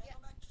 Go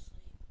back to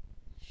sleep.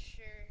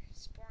 Sure,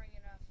 it's boring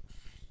enough.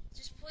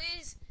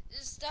 Please,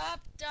 just stop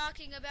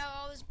talking about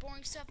all this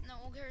boring stuff no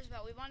one cares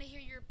about. We want to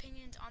hear your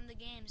opinions on the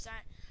games,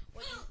 not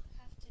what you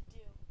have to do.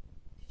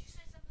 Did you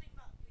say something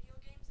about video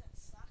games that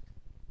suck?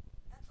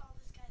 That's all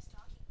this guy's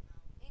talking about.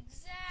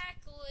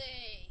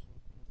 Exactly.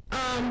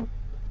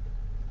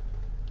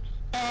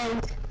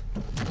 And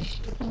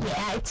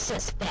yeah, it's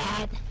just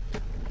bad.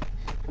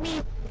 I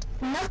mean,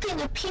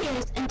 nothing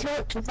appears until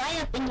it's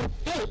right up in your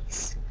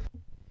face.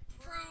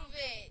 Prove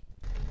it.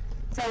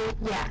 So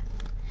yeah.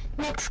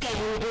 Next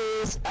game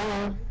is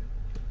in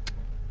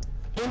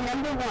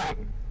number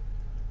 1.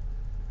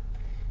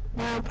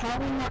 Now,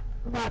 probably not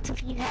lots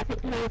of you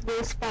haven't heard of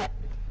this, but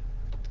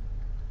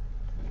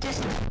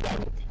just get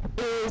it.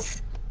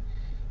 Is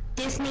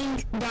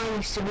Disney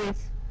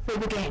Dinosaurs for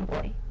the Game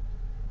Boy.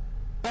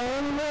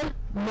 Oh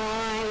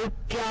my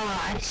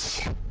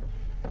gosh!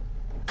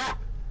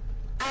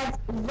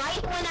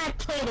 Right when I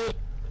played it,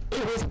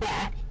 it was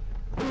bad.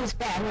 It was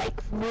bad, like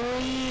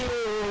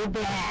really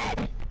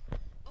bad.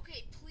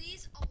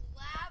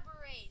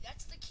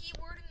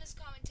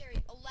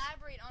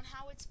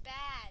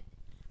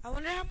 I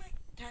wonder how many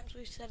times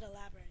we've said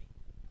elaborate.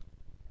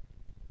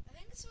 I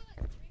think it's like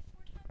 3-4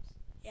 times.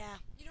 Yeah.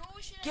 You know what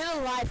we should have Get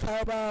a life,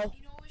 hobo.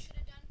 You know what we should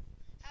have done?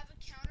 Have a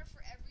counter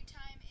for every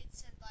time it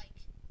said like.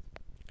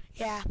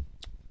 Yeah.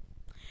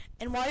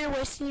 And while you're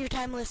wasting your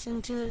time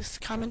listening to this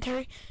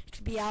commentary, you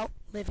could be out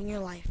living your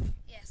life.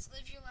 Yes,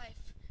 live your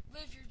life.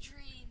 Live your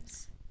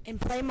dreams.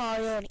 And play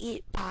Mario and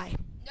eat pie.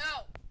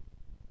 No!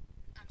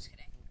 I'm just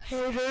kidding.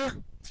 Hater.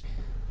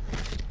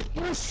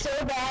 It was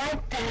so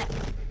bad that...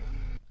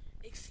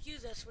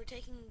 Excuse us, we're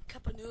taking a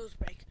cup of noodles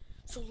break.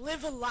 So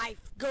live a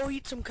life. Go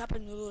eat some cup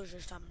of noodles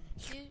or something.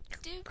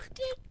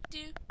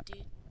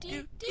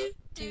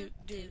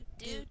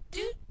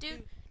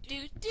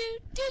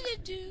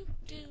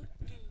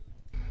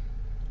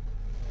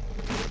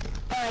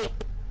 Alright,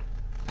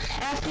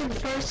 after the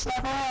first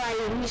level, I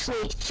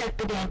usually shut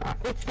the game off.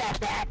 It's that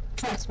bad.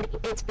 Trust me,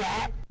 it's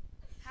bad.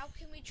 How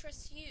can we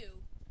trust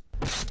you?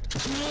 I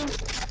mean,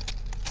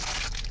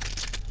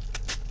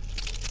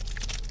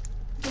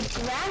 the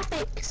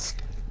graphics,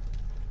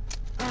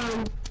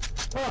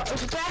 well,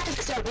 the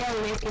graphics don't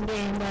really make a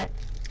game, but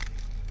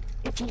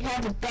if you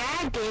have a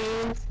bad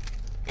game,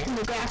 and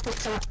the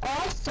graphics are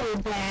also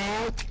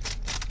bad,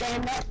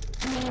 then that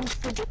means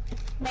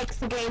makes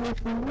the game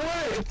even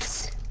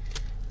worse.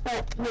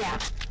 But, yeah.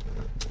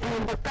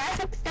 The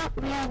graphics don't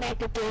really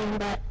make a game,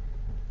 but...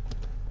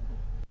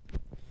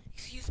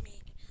 Excuse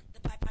me,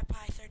 the pie.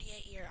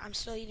 I'm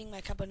still eating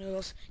my cup of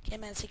noodles.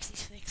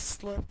 Kenman66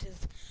 slurped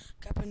his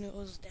cup of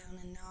noodles down,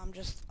 and now I'm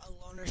just a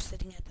loner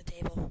sitting at the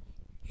table.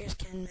 Here's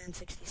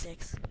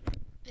Kenman66.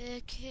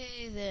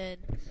 Okay then.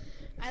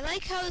 I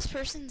like how this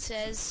person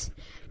says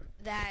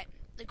that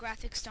the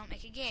graphics don't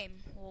make a game.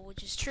 Well,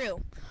 which is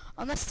true.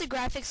 Unless the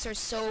graphics are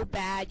so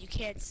bad you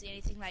can't see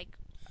anything like...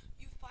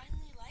 You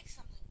finally like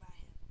something by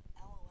him.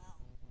 LOL.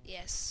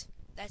 Yes,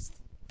 that's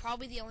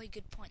probably the only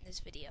good point in this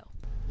video.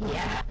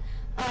 Yeah.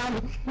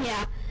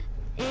 Yeah.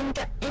 In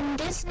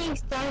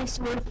Disney's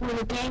Dinosaur for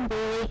the Game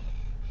Boy,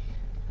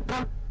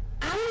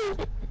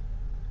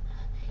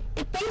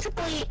 it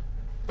basically,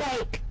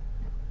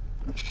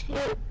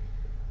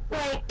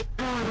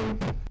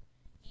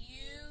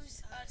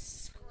 Use a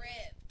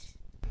script.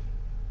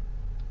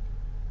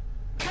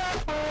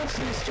 Colorfuls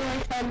is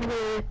joined from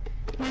the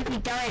movie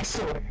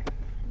Dinosaur,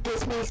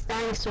 Disney's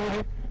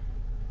Dinosaur.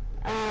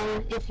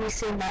 If you've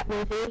seen that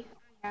movie.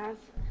 I have.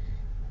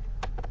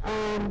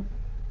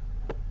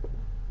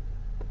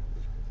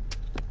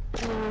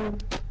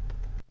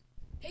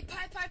 Hey,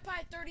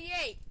 Pie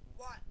 38.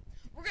 What?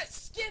 We're gonna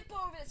skip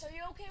over this. Are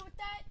you okay with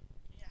that?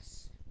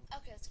 Yes.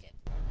 Okay, let's skip.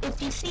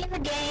 If you've seen the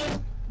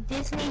game,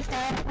 Disney's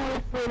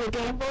Dinosaur for the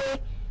Game Boy,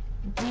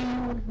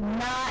 do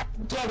not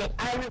get it.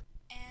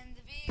 And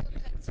the video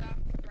cuts off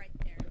right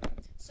there.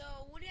 So,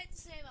 what do you have to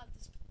say about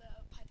this,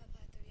 Pie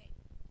 38?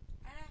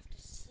 I'd have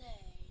to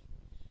say,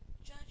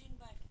 judging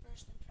by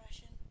first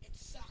impression, it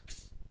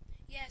sucks.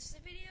 Yes,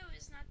 the video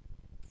is not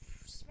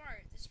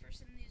smart. This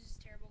person uses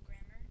terrible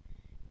grammar.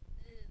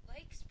 The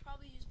likes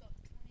probably used about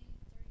 20,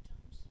 30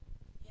 times.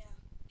 Yeah,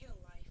 get a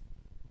life.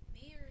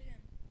 Me or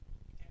him?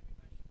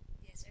 Everybody.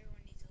 Yes,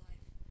 everyone needs a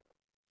life.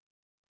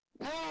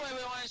 Hello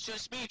everyone, it's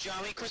just me,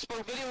 Johnny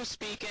Crispo Video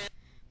speaking.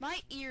 My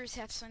ears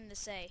have something to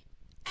say.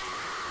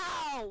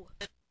 Ow!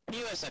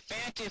 Here is a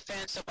fan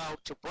defense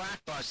about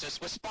TOGProfessor's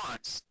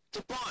response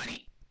to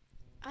Barney.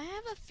 I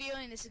have a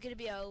feeling this is going to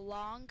be a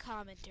long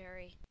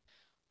commentary.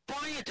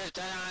 Barney the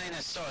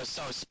dinosaur is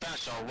so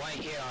special right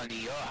here on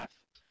the Earth.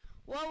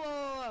 Whoa, whoa,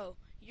 whoa, whoa.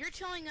 You're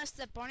telling us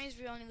that Barney's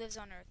real only lives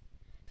on Earth.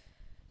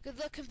 Good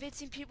luck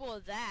convincing people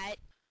of that.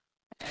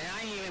 And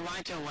I even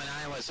liked him when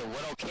I was a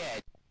little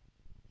kid.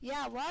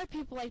 Yeah, a lot of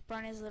people like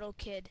Barney as a little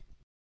kid.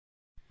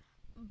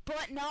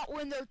 But not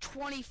when they're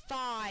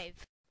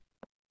 25.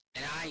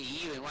 And I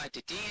even like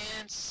to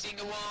dance, sing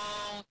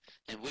along,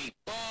 and read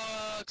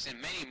books,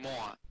 and many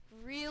more.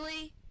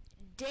 Really?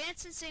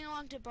 Dance and sing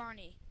along to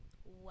Barney.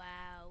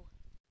 Wow.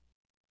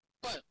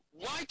 But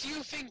why do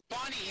you think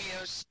Barney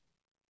haters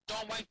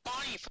don't like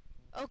Barney?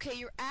 Okay,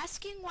 you're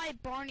asking why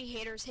Barney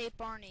haters hate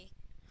Barney.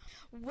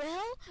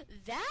 Well,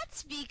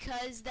 that's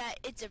because that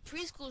it's a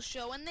preschool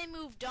show and they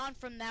moved on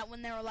from that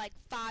when they were like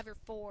 5 or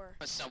 4.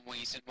 For some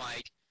reason,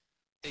 like,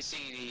 they sing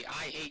the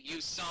I Hate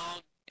You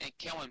song and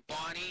killing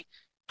Barney.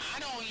 I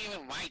don't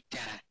even like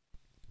that.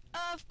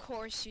 Of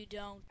course you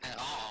don't. At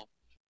all.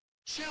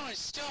 Children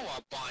still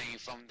love Barney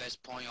from this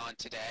point on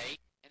today,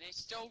 and they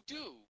still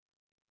do.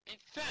 In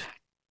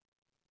fact,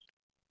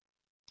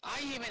 I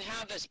even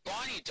have this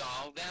Barney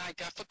doll that I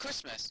got for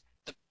Christmas.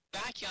 The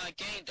backyard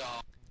game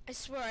doll. I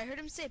swear, I heard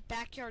him say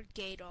backyard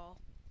gay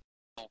doll.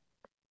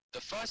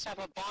 The first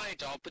ever Barney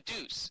doll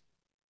produced.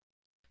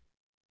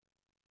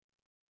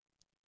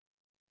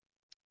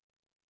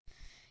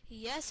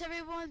 Yes,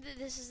 everyone,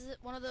 this is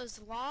one of those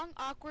long,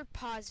 awkward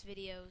pause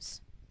videos.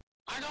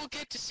 I don't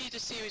get to see the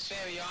series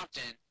very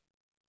often.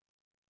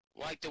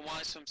 Like the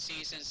ones from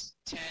seasons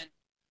 10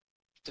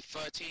 to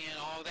 13 and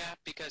all that,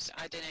 because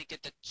I didn't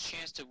get the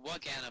chance to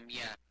look at them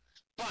yet.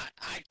 But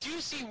I do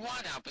see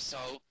one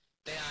episode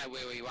that I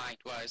really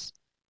liked was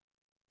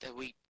the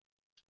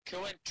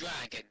recurrent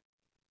dragon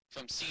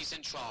from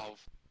season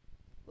 12.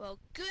 Well,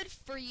 good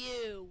for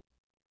you.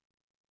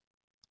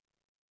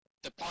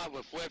 The part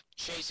with Whip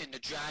chasing the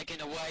dragon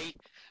away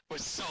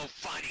was so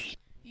funny.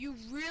 You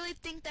really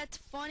think that's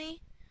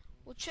funny?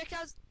 Well, check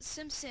out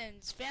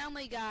Simpsons,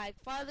 Family Guy,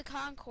 Flight of the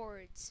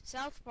Conchords,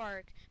 South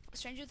Park,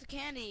 Stranger with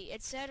Candy,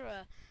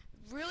 etc.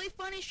 Really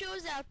funny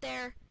shows out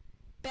there.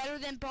 Better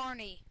than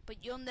Barney, but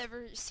you'll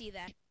never see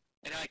that.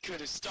 And I could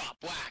have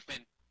stopped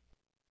laughing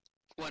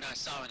when I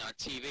saw it on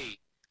TV.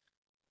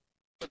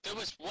 But there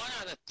was one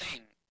other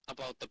thing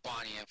about the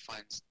Barney and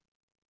Friends.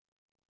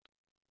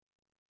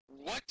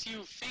 What do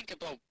you think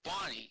about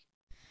Barney?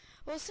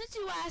 Well, since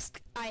you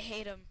asked, I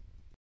hate him.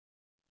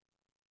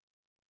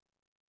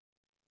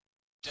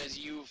 Does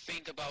you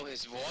think about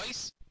his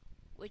voice?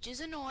 Which is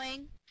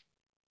annoying.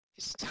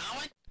 His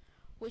talent?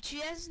 Which he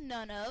has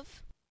none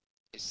of.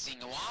 His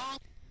sing-along?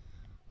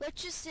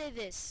 Let's just say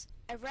this.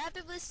 I'd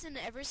rather listen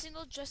to every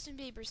single Justin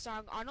Bieber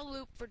song on a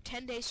loop for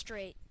 10 days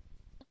straight.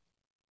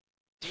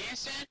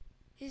 Dancing?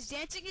 His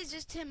dancing is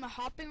just him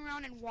hopping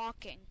around and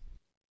walking.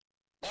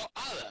 Or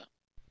other?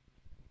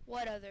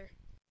 What other?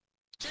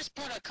 Just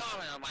put a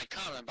comment on my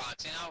comment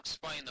box and I'll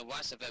explain the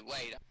rest of it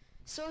later.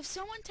 So if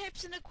someone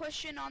types in a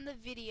question on the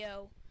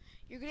video,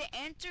 you're going to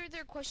answer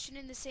their question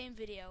in the same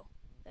video.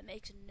 That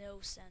makes no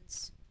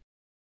sense.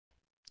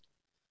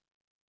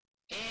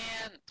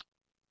 And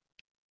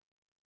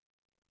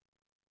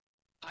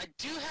I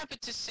do happen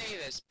to say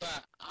this,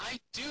 but I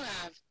do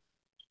have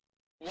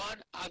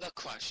one other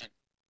question.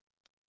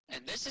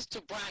 And this is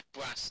to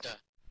Blackbuster.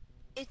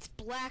 It's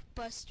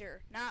Blackbuster,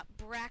 not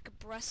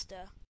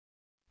Brackbuster.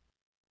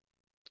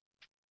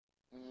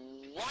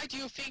 Why do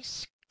you think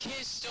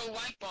kids still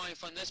like Barney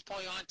from this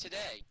point on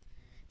today?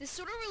 This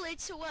sort of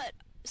relates to what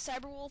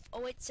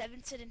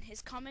Cyberwolf087 said in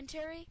his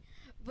commentary,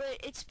 but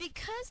it's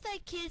because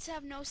that kids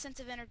have no sense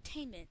of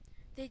entertainment.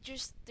 They're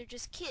just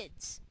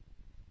kids.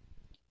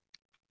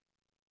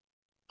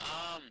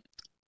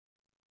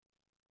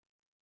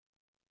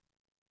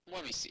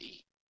 Let me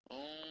see.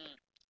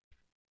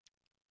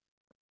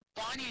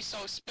 Barney's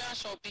so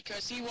special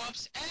because he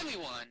loves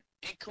everyone,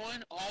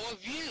 including all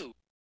of you.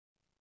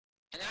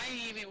 And I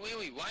even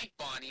really like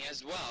Barney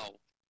as well.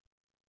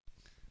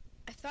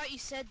 I thought you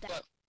said that.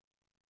 But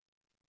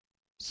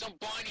some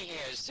Barney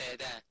here said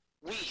that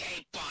we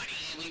hate Barney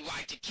and we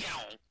like to kill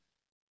him.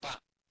 But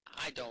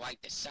I don't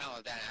like the sound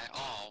of that at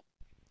all.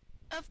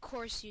 Of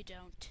course you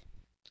don't.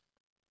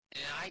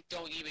 And I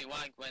don't even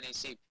like when they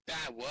say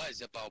bad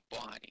words about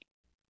Barney.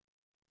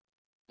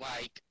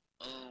 Like,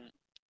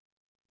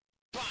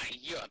 Barney,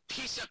 you're a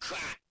piece of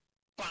crap.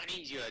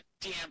 Barney, you're a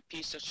damn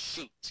piece of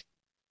shit.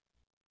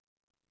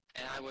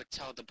 And I would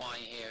tell the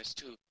Barney hairs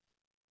to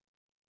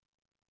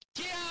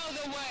get out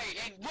of the way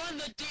and run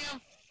the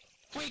damn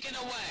freaking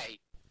away.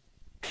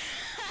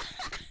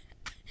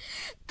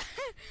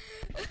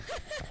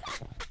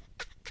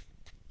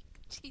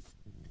 Jeez.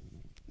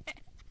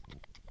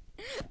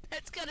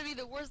 That's gotta be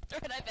the worst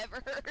threat I've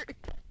ever heard.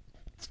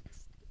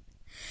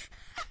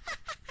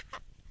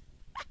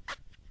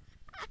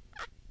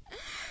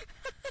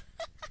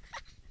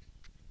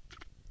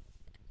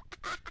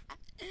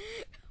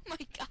 Oh my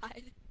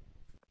god.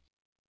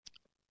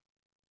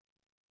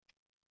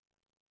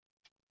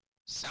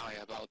 Sorry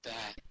about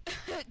that.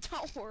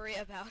 Don't worry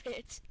about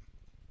it.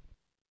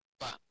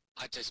 But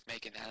I'm just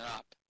making that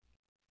up.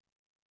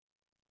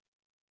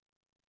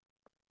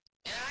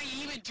 And I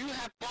even do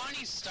have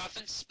Barney stuff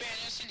in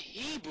Spanish and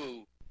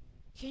Hebrew.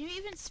 Can you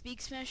even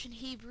speak Spanish and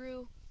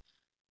Hebrew?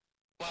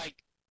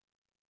 Like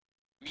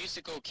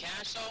musical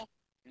castle,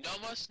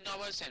 numbers,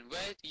 and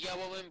red,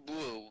 yellow, and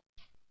blue.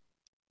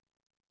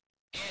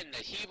 And the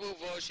Hebrew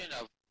version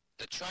of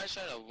the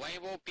treasure of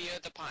Rainbow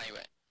Beard the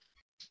Pirate.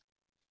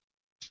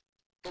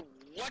 But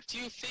what do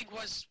you think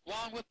was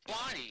wrong with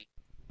Barney?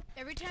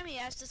 Every time he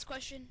asks this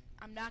question,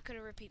 I'm not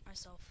gonna repeat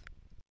myself.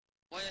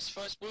 When his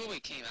first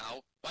movie came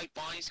out, like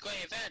Barney's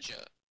Great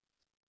Adventure.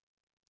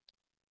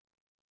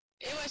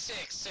 It was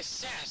a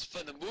success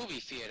for the movie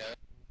theater.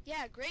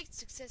 Yeah, great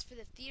success for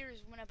the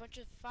theaters when a bunch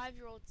of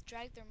 5-year-olds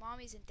dragged their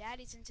mommies and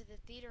daddies into the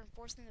theater and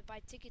forced them to buy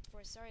tickets for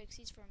a sorry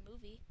excuse for a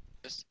movie.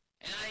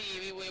 And I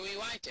even really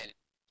liked it.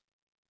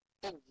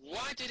 But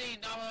why did they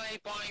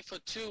nominate Barney for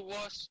 2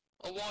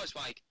 awards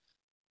like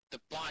the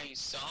Barney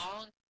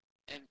song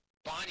and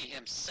Barney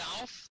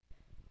himself?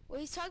 Well,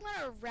 he's talking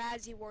about a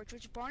Razzie Awards,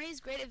 which Barney's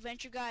Great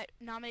Adventure got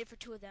nominated for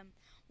 2 of them.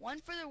 One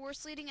for the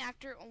worst leading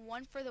actor and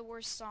one for the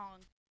worst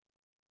song.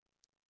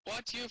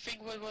 What do you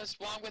think was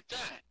wrong with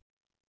that?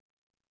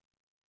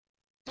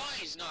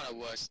 Barney's not a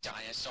worst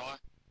dinosaur.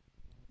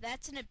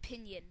 That's an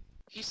opinion.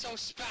 He's so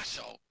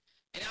special.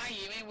 And I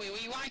even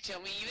really liked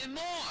him even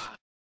more.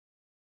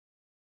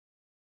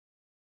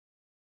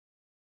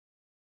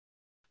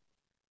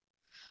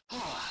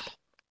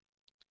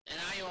 And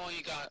I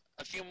only got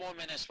a few more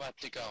minutes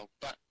left to go,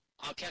 but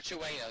I'll catch you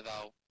later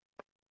though.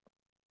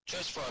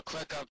 Just for a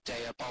quick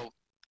update about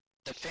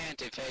the fan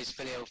interface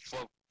video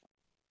for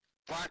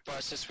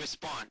Blackbuster's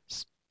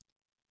response.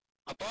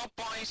 About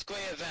Barney's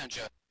Great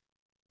Adventure.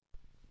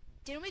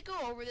 Didn't we go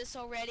over this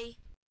already?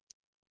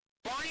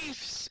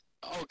 Barney's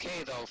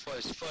okay though for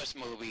his first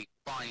movie,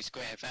 Barney's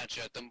Great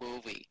Adventure, the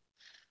movie.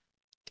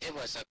 It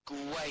was a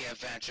great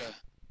adventure.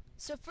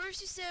 So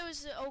first you say it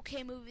was an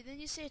okay movie, then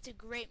you say it's a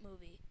great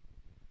movie.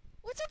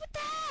 What's up with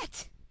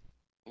that?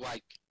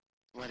 Like,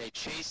 when they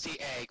chase the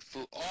egg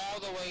through all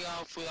the way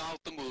out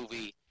throughout the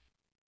movie.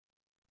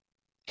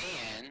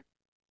 And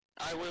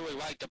I really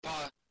like the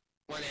part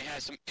when it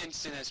has some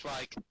incidents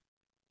like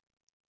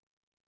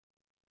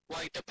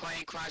the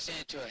plane crashing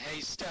into a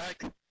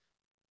haystack.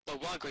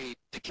 But luckily,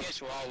 the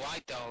kids were all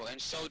right though,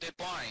 and so did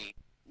Barney.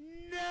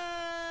 No!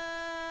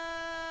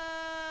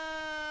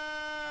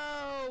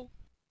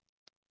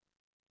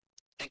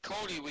 And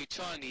Cody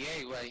returned the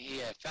egg where he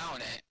had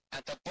found it,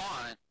 at the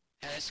barn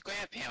at his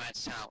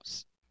grandparents'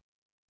 house.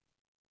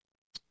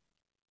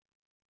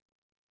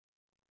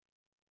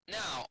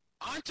 Now,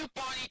 on to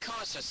Barney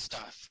concert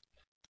stuff.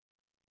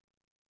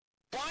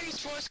 Barney's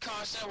first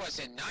concert was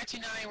in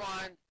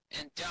 1991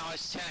 in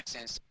Dallas,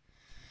 Texas.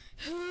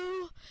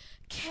 Who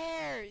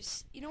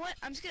cares? You know what?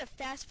 I'm just gonna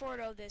fast forward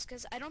all this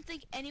because I don't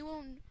think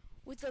anyone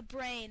with a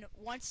brain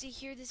wants to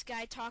hear this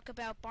guy talk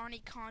about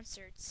Barney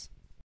concerts.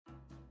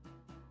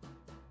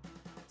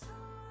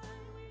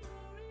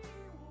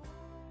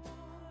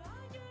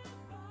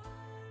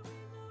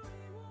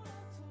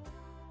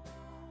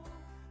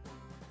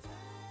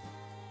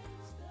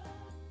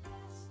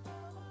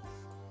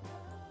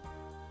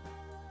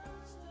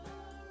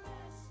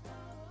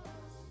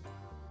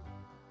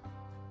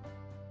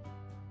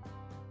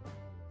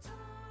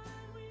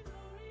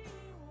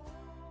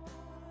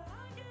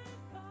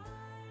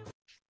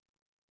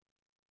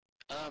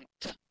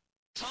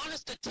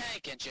 Thomas the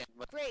Tank Engine.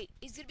 Great.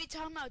 He's gonna be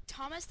talking about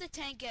Thomas the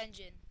Tank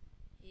Engine.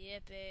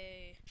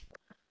 Yippee.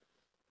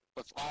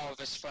 With all of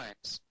his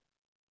friends.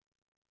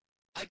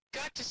 I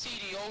got to see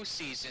the old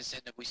seasons in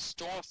the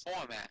restored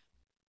format.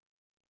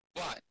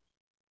 But,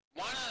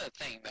 one other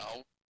thing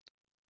though,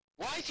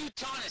 why do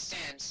Thomas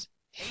fans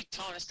hate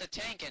Thomas the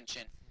Tank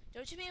Engine?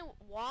 Don't you mean,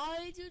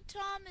 why do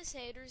Thomas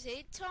haters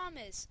hate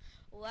Thomas?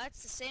 Well,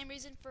 that's the same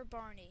reason for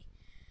Barney.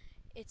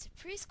 It's a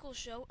preschool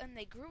show, and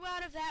they grew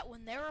out of that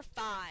when they were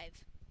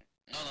 5.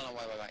 No,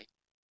 wait.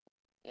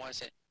 What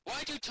is it?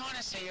 Why do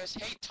Thomas haters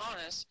hate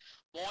Thomas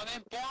more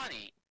than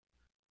Barney?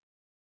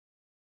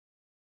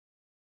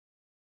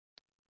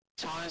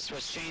 Thomas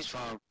was changed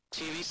from a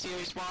TV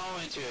series model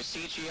into a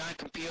CGI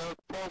computer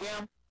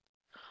program?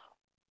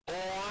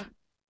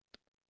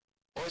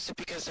 Or is it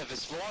because of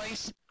his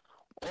voice?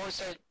 Or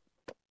is it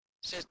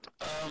just,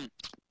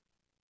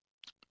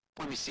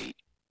 let me see,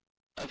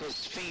 of his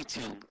theme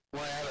tune,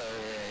 whatever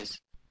it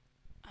is.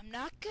 I'm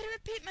not gonna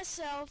repeat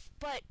myself,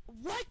 but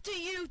what do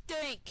you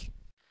think?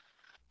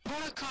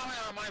 Put a comment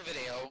on my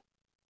video,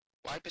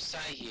 right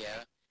beside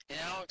here, and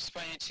I'll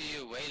explain it to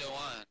you later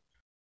on.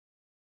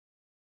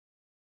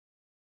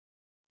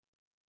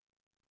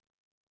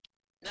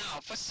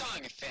 Now, for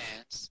Sonic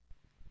fans.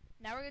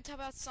 Now we're gonna talk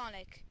about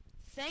Sonic.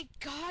 Thank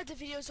God the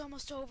video's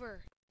almost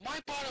over. My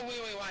brother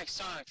really liked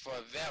Sonic for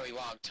a very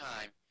long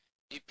time.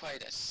 He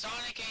played the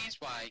Sonic games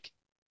like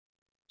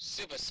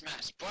Super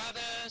Smash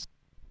Brothers.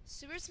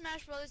 Super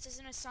Smash Bros.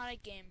 Isn't a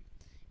Sonic game.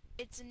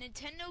 It's a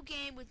Nintendo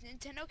game with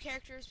Nintendo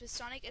characters with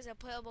Sonic as a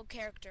playable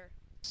character.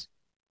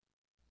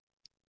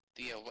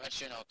 The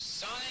original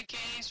Sonic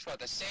games for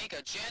the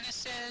Sega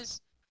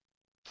Genesis.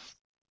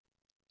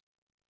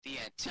 The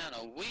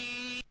Nintendo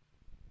Wii.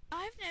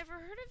 I've never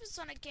heard of a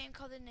Sonic game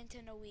called the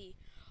Nintendo Wii.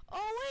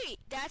 Oh wait,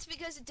 that's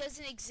because it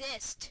doesn't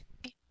exist.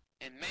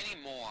 And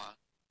many more.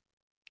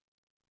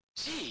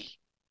 Gee,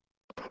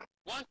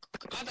 one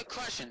other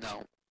question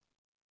though.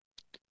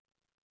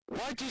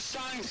 Why do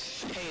Sonic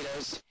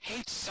haters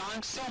hate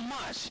Sonic so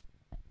much?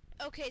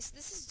 Okay, so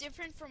this is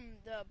different from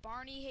the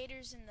Barney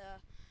haters and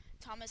the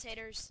Thomas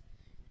haters.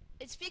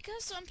 It's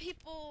because some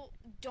people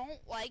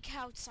don't like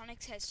how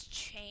Sonic has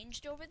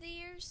changed over the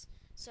years.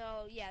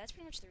 So yeah, that's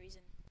pretty much the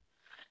reason.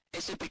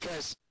 Is it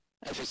because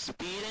of his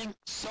speeding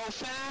so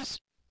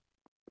fast?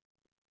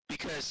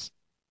 Because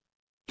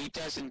he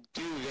doesn't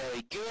do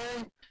very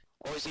good?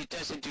 Or is he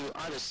doesn't do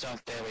other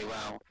stuff very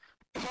well?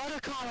 Put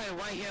a comment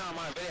right here on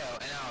my video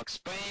and I'll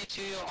explain it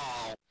to you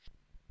all.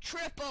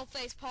 Triple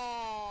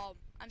facepalm!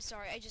 I'm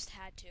sorry, I just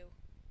had to.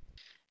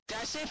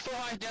 That's it for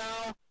right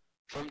now.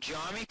 From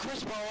Jeremy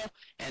Crispo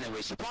and a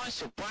response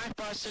to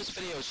Blackbuster's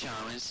video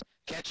challenge.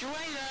 Catch you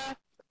later!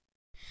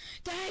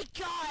 Thank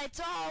God it's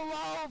all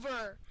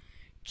over!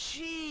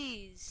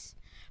 Jeez.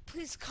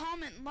 Please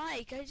comment,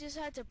 like. I just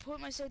had to put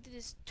myself through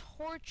this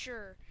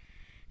torture.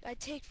 I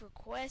take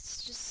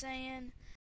requests, just saying.